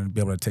Santa's going to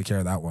be able to take care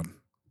of that one.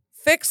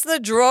 Fix the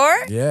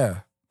drawer?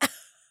 Yeah.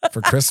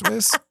 For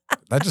Christmas?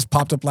 That just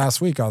popped up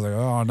last week. I was like,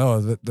 oh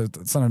no,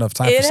 it's not enough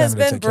time for Santa to take care of that.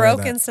 It has been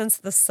broken since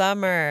the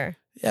summer.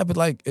 Yeah, but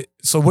like,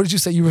 so what did you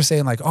say? You were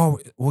saying like, oh,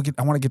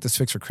 I want to get this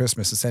fixed for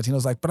Christmas. And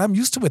Santino's like, but I'm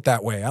used to it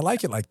that way. I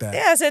like it like that.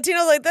 Yeah,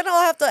 Santino's like, then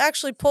I'll have to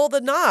actually pull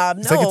the knob.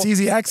 It's like it's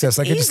easy access.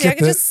 I can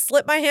just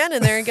slip my hand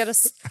in there and get a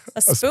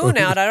spoon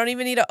out. I don't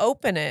even need to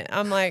open it.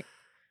 I'm like,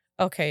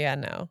 okay, yeah,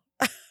 no.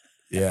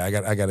 Yeah,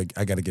 I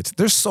gotta get to.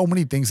 There's so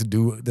many things to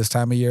do this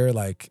time of year.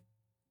 Like,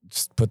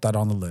 just put that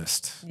on the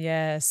list.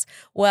 Yes.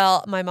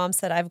 Well, my mom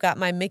said I've got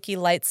my Mickey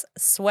Lights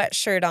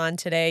sweatshirt on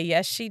today.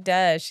 Yes, she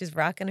does. She's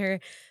rocking her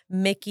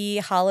Mickey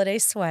holiday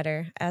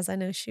sweater, as I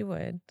know she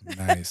would.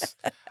 Nice.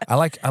 I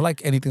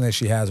like anything that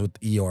she has with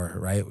Eeyore,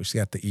 right? She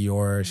got the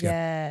Eeyore, she got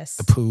Yes.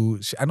 the Pooh.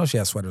 I know she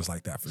has sweaters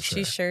like that for sure.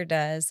 She sure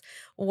does.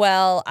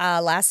 Well,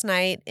 last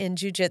night in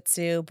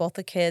jiu-jitsu, both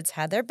the kids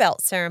had their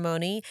belt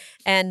ceremony,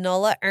 and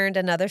Nola earned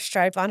another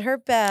stripe on her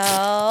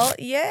belt.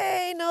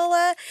 Yay,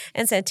 Nola.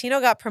 And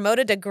Santino got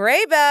promoted to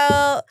gray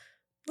belt.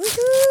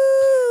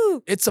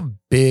 Woohoo! It's a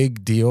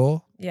big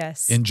deal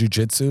Yes. in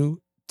jiu-jitsu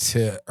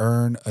to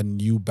earn a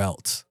new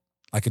belt,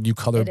 like a new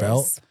color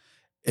belt.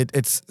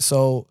 It's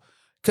so,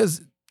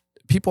 because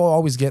people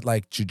always get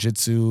like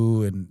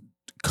jiu-jitsu and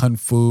kung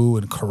fu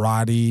and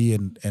karate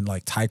and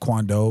like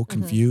taekwondo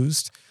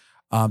confused,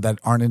 that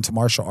aren't into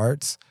martial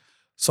arts.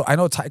 So I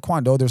know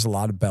taekwondo, there's a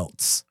lot of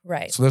belts.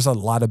 Right. So there's a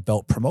lot of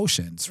belt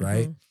promotions,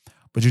 right?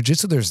 But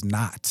jiu-jitsu, there's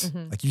not.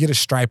 Like you get a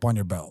stripe on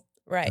your belt.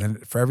 Right. And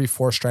then for every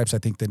 4 stripes, I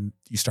think then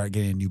you start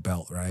getting a new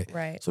belt, right?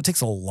 Right. So it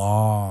takes a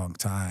long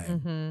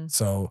time.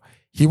 So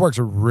he worked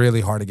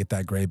really hard to get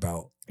that gray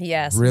belt.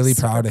 Yes. Really I'm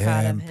super proud of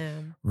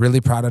him. Really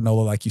proud of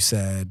Nola, like you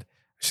said.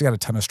 She got a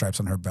ton of stripes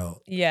on her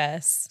belt.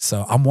 Yes.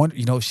 So I'm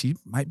wondering, she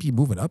might be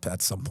moving up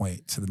at some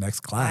point to the next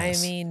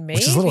class. I mean, maybe.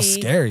 Which is a little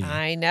scary.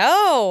 I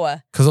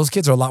know. Because those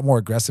kids are a lot more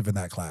aggressive in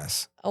that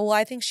class. Oh, well,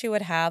 I think she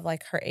would have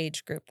like her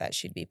age group that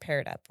she'd be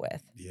paired up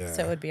with. Yeah.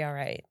 So it would be all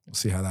right. We'll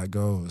see how that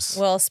goes.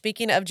 Well,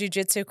 speaking of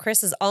jiu-jitsu,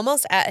 Chris is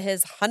almost at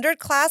his 100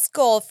 class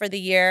goal for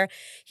the year.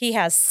 He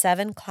has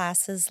 7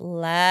 classes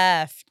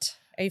left.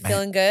 Are you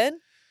feeling good?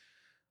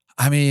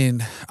 I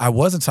mean, I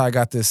was until I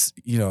got this,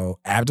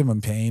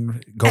 abdomen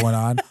pain going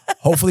on.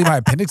 Hopefully my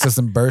appendix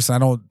doesn't burst and I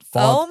don't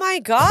fall. Oh my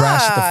gosh.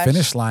 Crash at the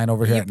finish line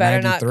over here at 93.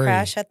 You better not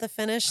crash at the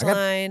finish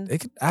line.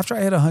 After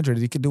I hit 100,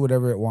 it can do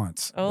whatever it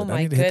wants. Oh but my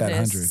I need to hit that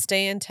goodness. 100.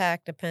 Stay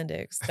intact,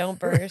 appendix. Don't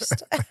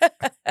burst.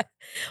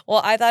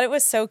 Well, I thought it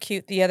was so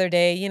cute the other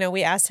day.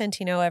 We asked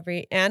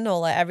Santino and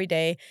Nola every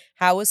day,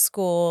 how was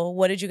school?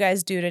 What did you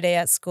guys do today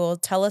at school?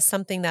 Tell us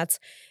something that's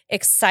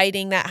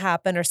exciting that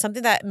happened or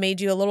something that made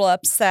you a little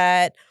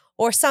upset.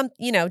 Or just to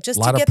get them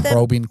a lot of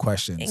probing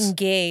questions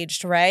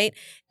engaged, right?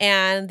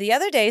 And the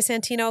other day,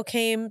 Santino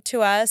came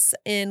to us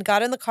and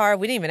got in the car.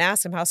 We didn't even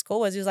ask him how school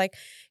was. He was like,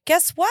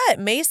 guess what?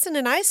 Mason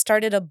and I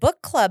started a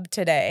book club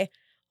today.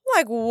 I'm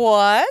like,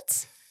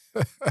 what?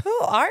 Who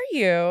are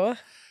you?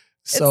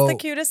 So it's the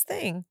cutest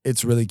thing.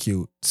 It's really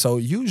cute. So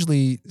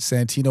usually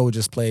Santino would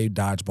just play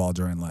dodgeball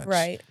during lunch.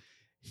 Right.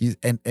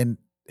 And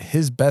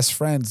his best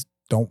friends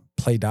don't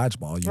play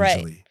dodgeball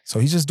usually. Right. So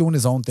he's just doing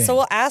his own thing. So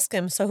we'll ask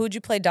him, so who'd you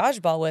play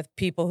dodgeball with?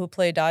 People who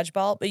play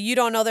dodgeball, but you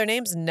don't know their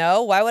names?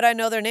 No. Why would I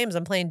know their names?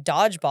 I'm playing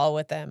dodgeball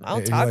with them. I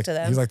don't talk to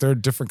them. He's like, they're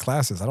different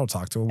classes. I don't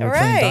talk to them. We're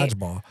right. playing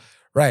dodgeball.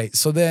 Right.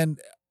 So then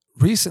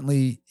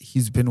recently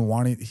he's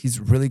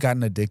really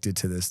gotten addicted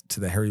to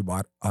the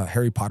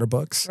Harry Potter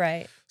books.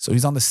 Right. So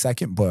he's on the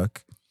 2nd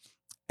book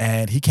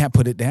and he can't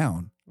put it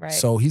down. Right.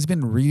 So he's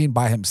been reading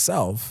by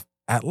himself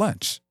at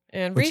lunch.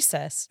 And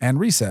recess.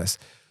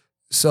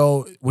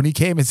 So when he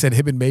came and said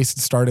him and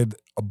Mason started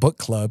a book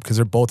club because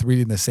they're both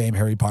reading the same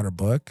Harry Potter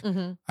book,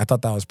 I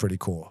thought that was pretty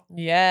cool.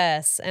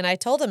 Yes. And I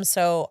told him,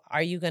 so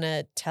are you going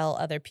to tell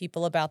other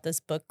people about this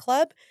book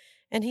club?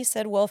 And he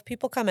said, well, if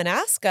people come and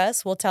ask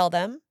us, we'll tell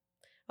them.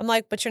 I'm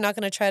like, but you're not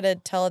going to try to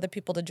tell other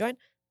people to join?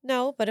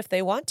 No, but if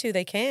they want to,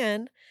 they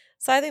can.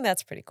 So I think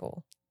that's pretty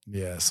cool.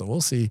 Yeah, so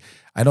we'll see.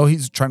 I know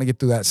he's trying to get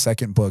through that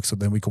 2nd book so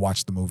then we can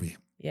watch the movie.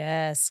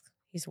 Yes.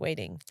 He's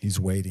waiting. He's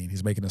waiting.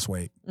 He's making us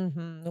wait.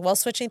 Well,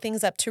 switching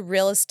things up to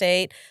real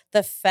estate,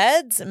 the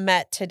feds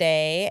met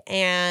today.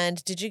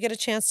 And did you get a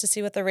chance to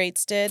see what the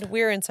rates did?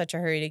 We were in such a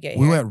hurry to get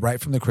here. We went right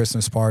from the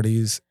Christmas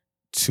parties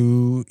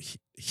to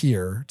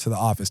here, to the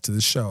office, to the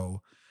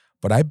show.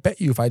 But I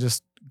bet you if I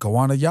just go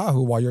on a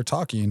Yahoo while you're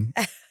talking,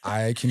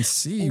 I can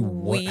see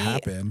what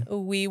happened.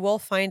 We will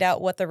find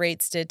out what the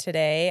rates did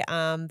today.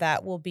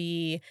 That will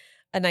be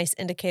a nice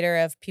indicator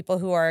of people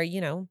who are,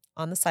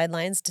 on the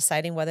sidelines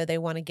deciding whether they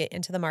want to get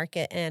into the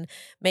market and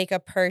make a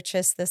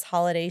purchase this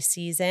holiday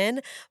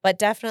season. But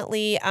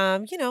definitely,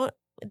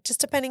 just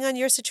depending on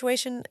your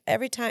situation,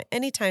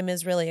 anytime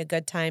is really a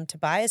good time to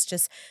buy. It's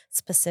just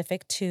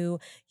specific to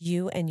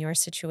you and your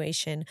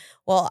situation.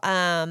 Well,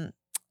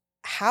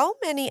 how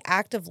many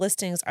active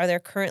listings are there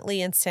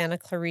currently in Santa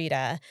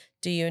Clarita?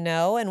 Do you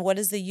know? And what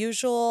is the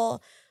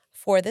usual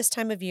for this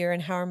time of year?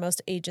 And how are most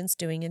agents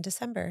doing in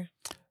December?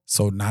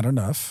 So not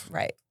enough.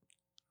 Right.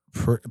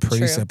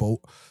 Pretty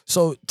simple.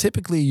 So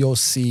typically you'll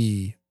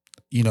see,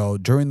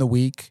 during the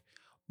week,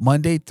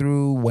 Monday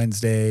through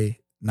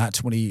Wednesday, not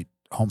too many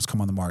homes come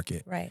on the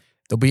market. Right.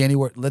 There'll be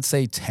anywhere, let's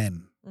say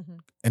 10.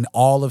 And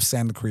all of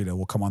Santa Clarita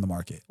will come on the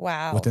market.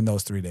 Wow. Within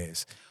those 3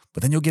 days.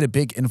 But then you'll get a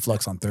big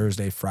influx on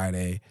Thursday,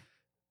 Friday,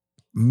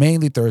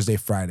 mainly Thursday,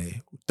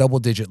 Friday,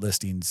 double-digit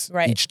listings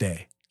each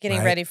day.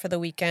 Getting ready for the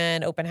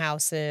weekend, open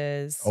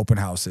houses,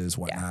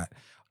 whatnot.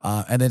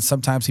 Yeah. And then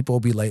sometimes people will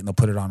be late and they'll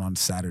put it on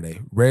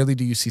Saturday. Rarely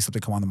do you see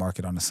something come on the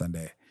market on a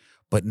Sunday.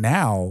 But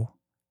now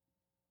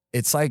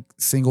it's like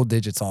single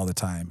digits all the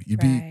time.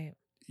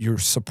 You're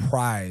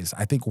surprised.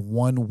 I think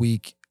 1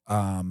 week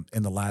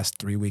In the last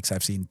 3 weeks,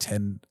 I've seen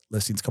 10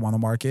 listings come on the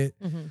market.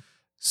 Mm-hmm.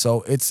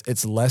 So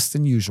it's less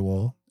than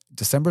usual.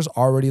 December's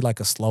already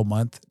like a slow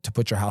month to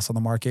put your house on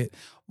the market.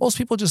 Most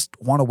people just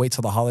want to wait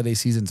till the holiday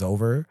season's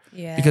over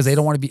because they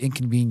don't want to be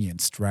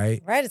inconvenienced,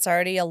 right? Right. It's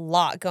already a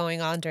lot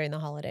going on during the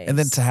holidays. And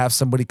then to have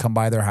somebody come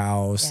by their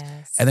house.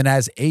 Yes. And then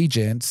as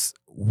agents,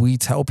 we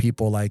tell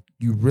people like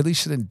you really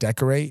shouldn't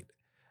decorate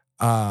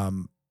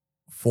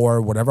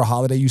for whatever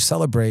holiday you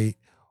celebrate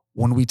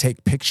when we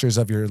take pictures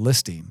of your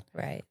listing.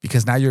 Right.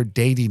 Because now you're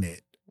dating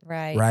it.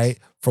 Right. Right?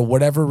 For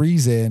whatever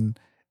reason,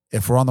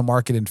 if we're on the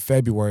market in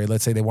February,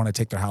 let's say they want to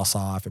take their house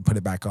off and put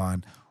it back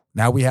on.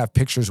 Now we have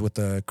pictures with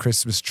the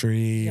Christmas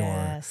tree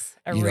or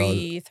a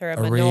wreath or a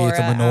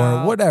menorah,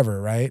 out.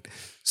 Whatever, right?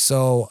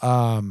 So,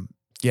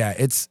 yeah,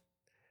 it's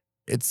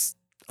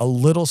a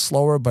little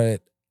slower,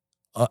 but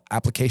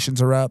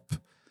applications are up.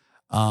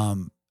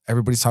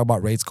 Everybody's talking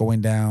about rates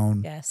going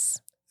down. Yes.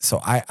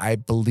 So I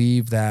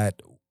believe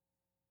that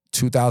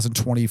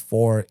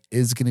 2024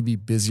 is going to be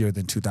busier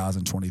than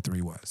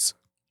 2023 was.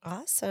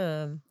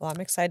 Awesome. Well,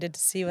 I'm excited to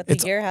see what the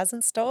year has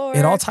in store.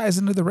 It all ties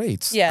into the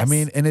rates. Yes. I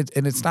mean, and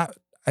it's not,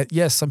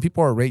 yes, some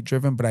people are rate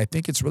driven, but I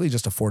think it's really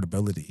just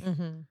affordability.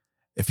 Mm-hmm.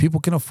 If people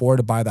can afford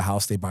to buy the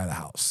house, they buy the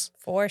house.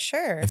 For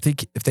sure. If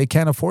they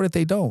can't afford it,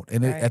 they don't.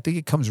 And right. I think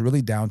it comes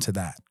really down to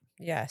that.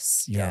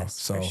 Yes. You know,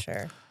 so for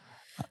sure.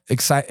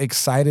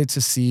 Excited to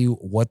see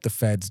what the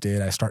feds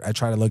did. I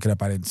tried to look it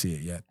up. I didn't see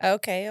it yet.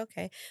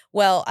 Okay.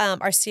 Well,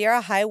 our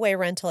Sierra Highway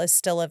rental is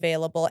still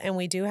available, and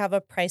we do have a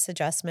price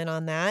adjustment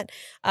on that.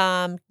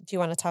 Do you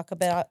want to talk a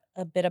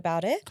bit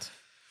about it?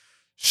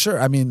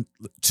 Sure. I mean,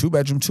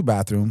 2-bedroom,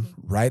 2-bathroom,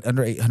 right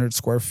under 800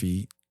 square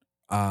feet.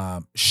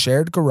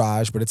 Shared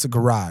garage, but it's a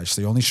garage, so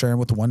you're only sharing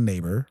with one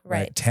neighbor,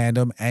 right?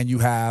 Tandem, and you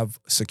have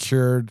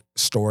secured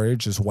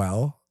storage as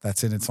well.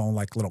 That's in its own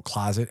like little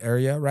closet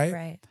area, right?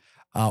 Right.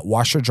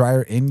 Washer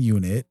dryer in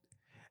unit,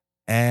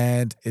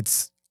 and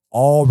it's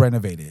all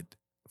renovated.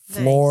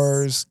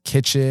 Floors,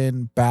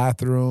 kitchen,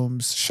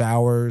 bathrooms,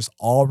 showers,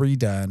 all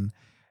redone, and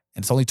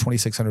it's only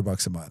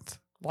 $2,600 a month.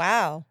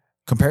 Wow.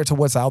 Compared to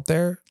what's out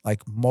there,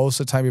 like most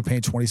of the time you're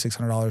paying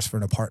 $2,600 for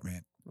an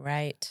apartment.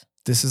 Right.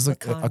 This is a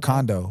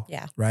condo.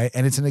 Yeah. Right.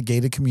 And it's in a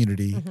gated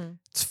community. Mm-hmm.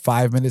 It's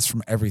 5 minutes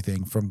from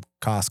everything, from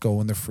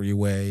Costco and the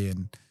freeway,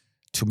 and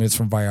 2 minutes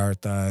from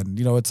Vallarta. And,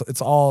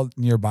 it's all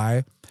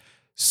nearby.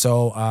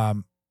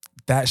 So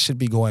that should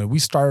be going. We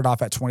started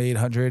off at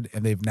 $2,800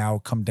 and they've now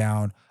come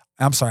down.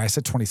 I'm sorry, I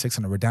said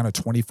 $2,600. We're down to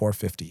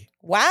 $2,450.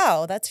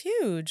 Wow, that's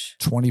huge.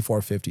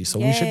 $2,450. So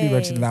Yay. We should be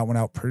renting that one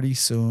out pretty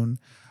soon.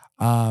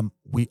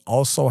 We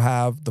also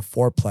have the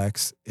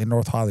fourplex in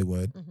North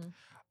Hollywood,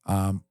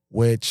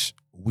 which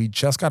we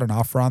just got an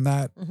offer on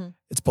that. Mm-hmm.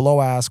 It's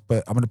below ask,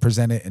 but I'm going to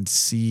present it and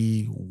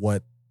see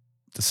what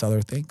the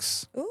seller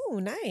thinks. Ooh,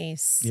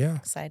 nice. Yeah.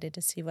 Excited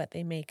to see what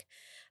they make.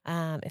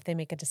 If they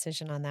make a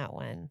decision on that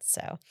one.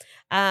 So,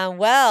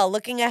 well,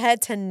 looking ahead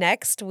to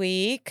next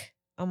week.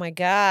 Oh my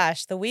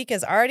gosh, the week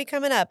is already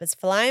coming up. It's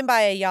flying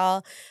by,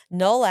 y'all.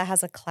 NOLA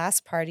has a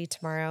class party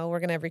tomorrow. We're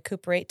going to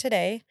recuperate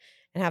today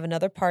and have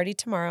another party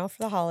tomorrow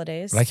for the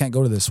holidays. But I can't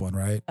go to this one,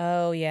 right?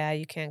 Oh, yeah,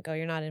 you can't go.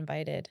 You're not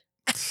invited.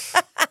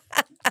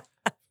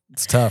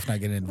 It's tough not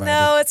getting invited.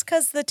 No, it's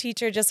because the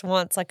teacher just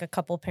wants like a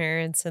couple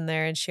parents in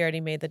there, and she already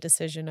made the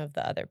decision of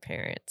the other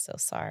parent. So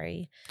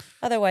sorry.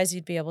 Otherwise,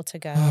 you'd be able to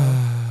go.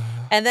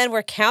 And then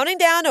we're counting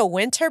down a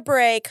winter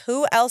break.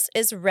 Who else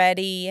is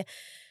ready?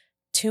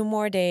 2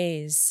 more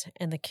days,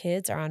 and the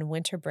kids are on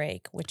winter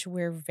break, which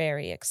we're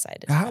very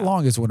excited about. How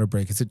long is winter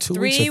break? Is it 2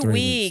 weeks or 3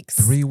 weeks?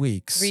 3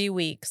 weeks. 3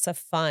 weeks of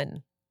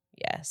fun.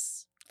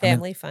 Yes.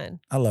 Family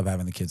fun. I love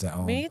having the kids at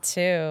home. Me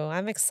too.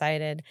 I'm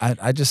excited.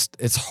 I just,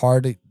 it's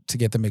hard to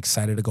get them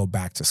excited to go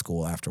back to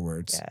school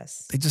afterwards.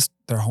 Yes.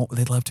 They're home.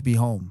 They love to be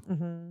home.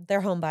 Mm-hmm.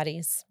 They're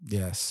homebodies.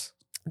 Yes.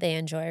 They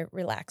enjoy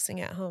relaxing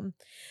at home.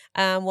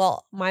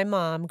 Well, my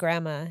mom,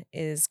 Grandma,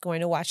 is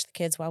going to watch the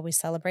kids while we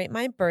celebrate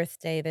my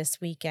birthday this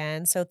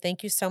weekend. So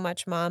thank you so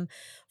much, Mom,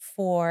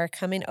 for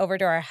coming over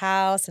to our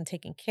house and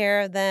taking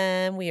care of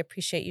them. We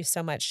appreciate you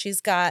so much.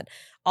 She's got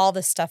all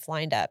the stuff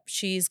lined up.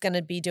 She's going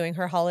to be doing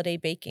her holiday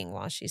baking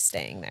while she's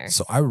staying there.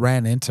 So I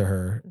ran into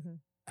her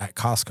at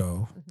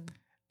Costco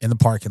in the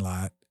parking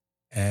lot,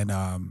 and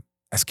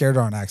I scared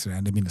her on accident.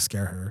 I didn't mean to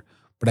scare her,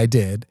 but I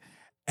did.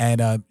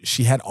 And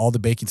she had all the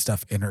baking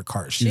stuff in her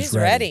cart. She's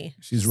ready.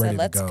 She's ready to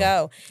go. Let's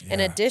go. Yeah. In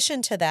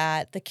addition to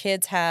that, the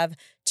kids have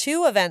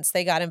 2 events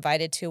they got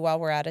invited to while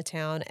we're out of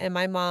town. And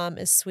my mom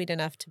is sweet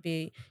enough to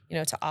be,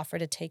 to offer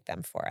to take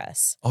them for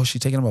us. Oh, she's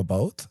taking them to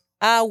both?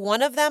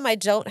 One of them, I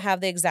don't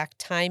have the exact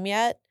time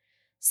yet.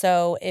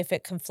 So if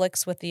it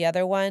conflicts with the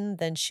other one,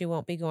 then she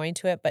won't be going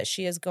to it. But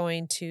she is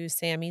going to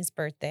Sammy's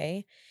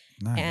birthday.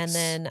 Nice. And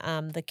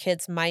then the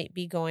kids might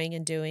be going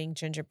and doing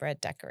gingerbread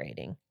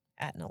decorating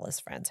at Nola's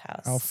friend's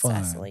house, How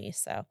fun. Cecily.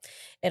 So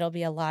it'll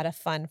be a lot of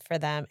fun for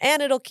them,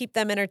 and it'll keep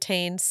them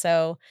entertained.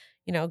 So,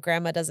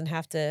 Grandma doesn't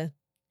have to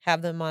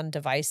have them on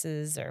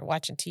devices or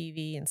watching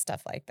TV and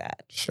stuff like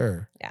that.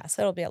 Sure. Yeah.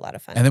 So it'll be a lot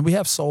of fun. And then we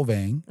have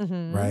Solvang,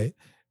 right?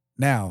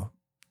 Now,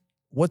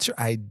 what's your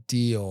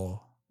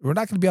ideal we're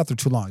not going to be out there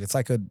too long. It's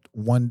like a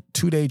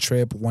 2-day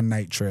trip,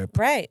 1-night trip.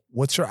 Right.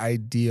 What's your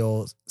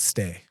ideal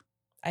stay?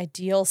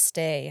 Ideal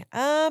stay.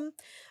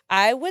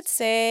 I would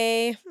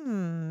say,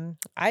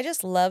 I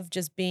just love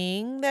just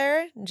being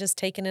there and just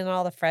taking in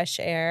all the fresh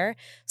air.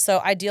 So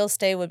ideal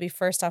stay would be,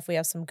 first off, we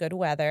have some good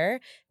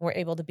weather. We're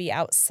able to be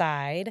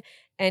outside.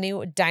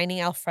 Any dining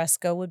al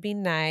fresco would be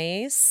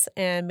nice,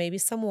 and maybe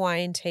some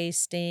wine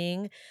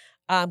tasting.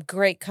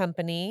 Great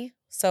company.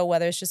 So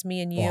whether it's just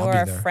me and you I'll or be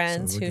our there, so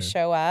friends we're who good.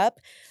 show up,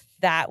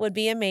 that would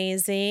be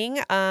amazing.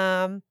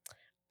 I'm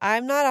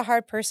not a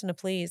hard person to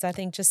please. I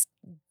think just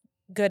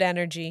good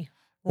energy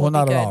will Well, be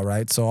not good. at all,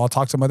 right? So I'll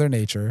talk to Mother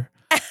Nature.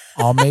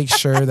 I'll make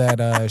sure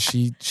that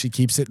she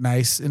keeps it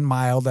nice and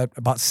mild at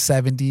about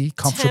 70,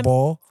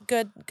 comfortable.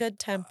 Good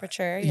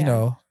temperature. You Yeah.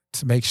 know,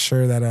 to make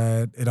sure that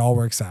it all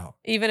works out.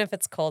 Even if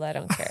it's cold, I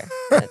don't care.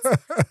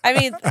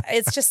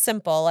 It's just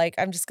simple. Like,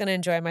 I'm just gonna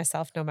enjoy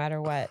myself no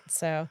matter what.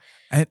 So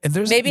And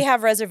there's maybe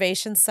have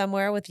reservations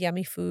somewhere with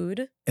yummy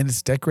food. and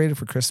it's decorated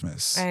for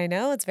Christmas. I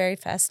know, it's very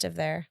festive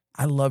there.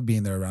 I love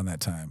being there around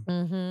that time.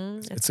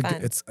 Mm-hmm. It's a fun.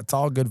 good, it's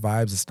all good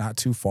vibes. It's not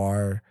too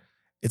far.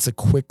 It's a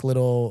quick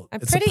little. I'm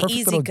it's pretty a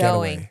perfect little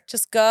easygoing. getaway.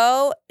 Just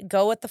go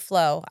with the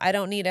flow. I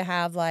don't need to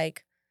have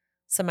like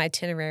some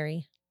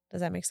itinerary.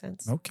 Does that make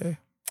sense? Okay,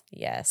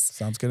 Yes.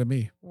 sounds good to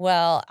me.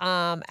 Well,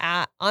 on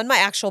my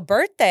actual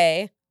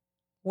birthday,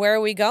 where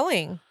are we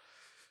going?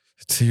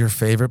 To your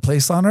favorite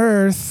place on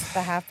earth.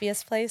 The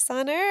happiest place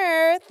on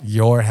earth.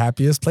 Your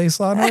happiest place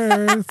on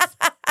earth.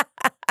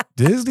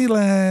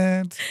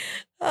 Disneyland.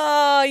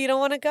 Oh, you don't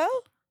want to go?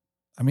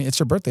 I mean, it's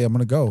your birthday. I'm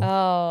gonna go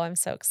Oh, I'm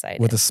so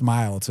excited. with a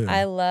smile too.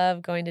 I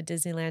love going to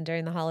Disneyland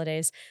during the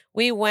holidays.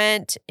 We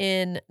went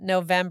in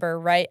November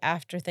right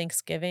after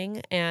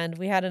Thanksgiving, and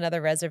we had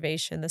another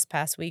reservation this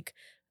past week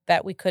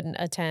that we couldn't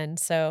attend.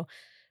 So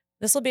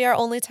this will be our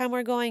only time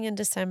we're going in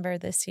December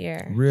this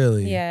year.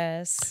 Really?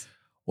 Yes.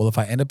 Well, if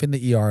I end up in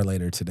the ER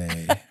later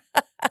today,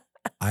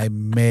 I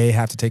may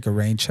have to take a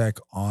rain check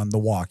on the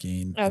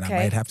walking, and I Okay.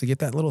 might have to get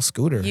that little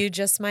scooter. You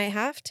just might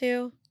have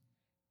to.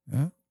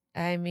 Yeah.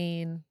 I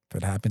mean, If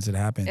it happens, it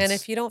happens. and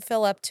if you don't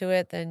feel up to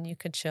it, then you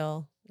could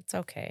chill. It's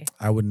okay.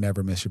 I would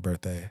never miss your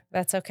birthday.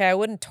 That's okay. I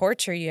wouldn't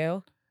torture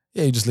you.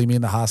 Yeah, you just leave me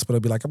in the hospital,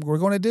 be like, we're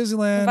going to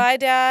Disneyland. Bye,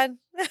 Dad.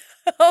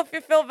 Hope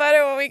you feel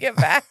better when we get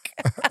back.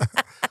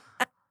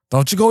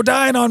 Don't you go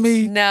dying on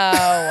me.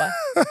 No.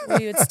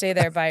 We would stay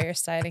there by your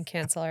side and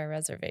cancel our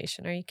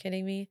reservation. Are you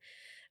kidding me?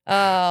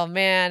 Oh,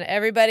 man.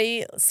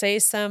 Everybody say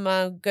some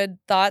good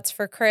thoughts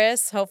for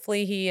Chris.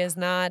 Hopefully he is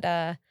not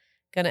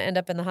going to end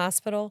up in the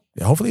hospital.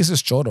 Yeah, hopefully it's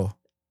just choro.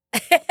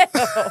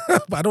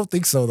 But I don't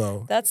think so,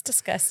 though. That's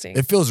disgusting.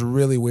 It feels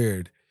really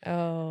weird.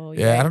 Oh,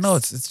 Yeah, I don't know.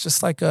 yikes. It's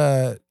just like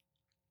I'm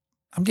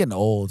getting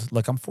old.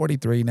 Like, I'm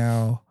 43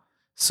 now.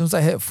 As soon as I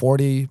hit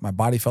 40, my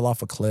body fell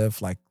off a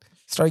cliff. Like,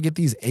 started to get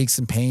these aches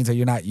and pains that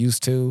you're not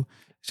used to.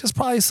 It's just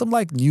probably some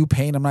like new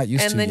pain I'm not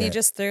used to And then yet. you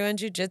just threw in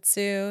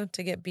jujitsu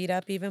to get beat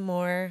up even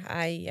more.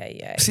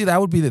 Ay. See, that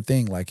would be the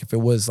thing. Like, if it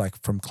was like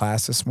from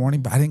class this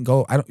morning, but I didn't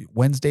go.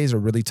 Wednesdays are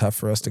really tough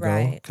for us to go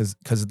Right.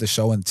 because of the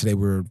show, and today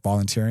we were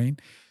volunteering.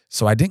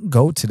 So I didn't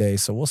go today.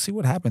 So we'll see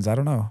what happens. I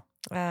don't know.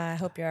 I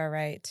hope you're all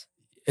right.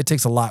 It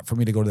takes a lot for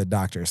me to go to the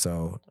doctor.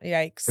 So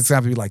Yikes. it's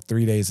going to be like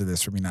 3 days of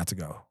this for me not to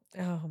go.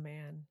 Oh,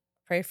 man.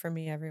 Pray for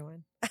me,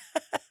 everyone.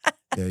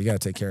 Yeah, you got to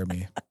take care of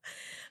me.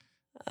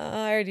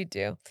 I already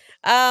do.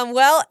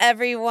 Well,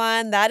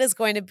 everyone, that is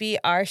going to be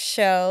our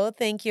show.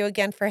 Thank you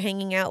again for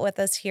hanging out with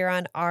us here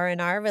on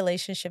R&R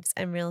Relationships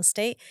and Real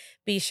Estate.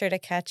 Be sure to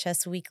catch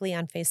us weekly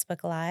on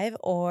Facebook Live,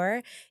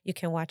 or you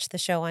can watch the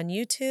show on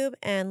YouTube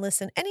and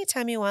listen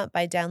anytime you want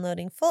by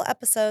downloading full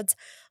episodes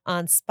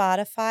on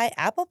Spotify,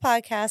 Apple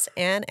Podcasts,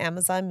 and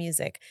Amazon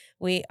Music.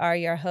 We are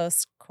your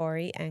hosts,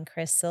 Cori and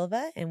Chris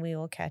Silva, and we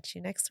will catch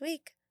you next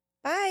week.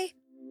 Bye.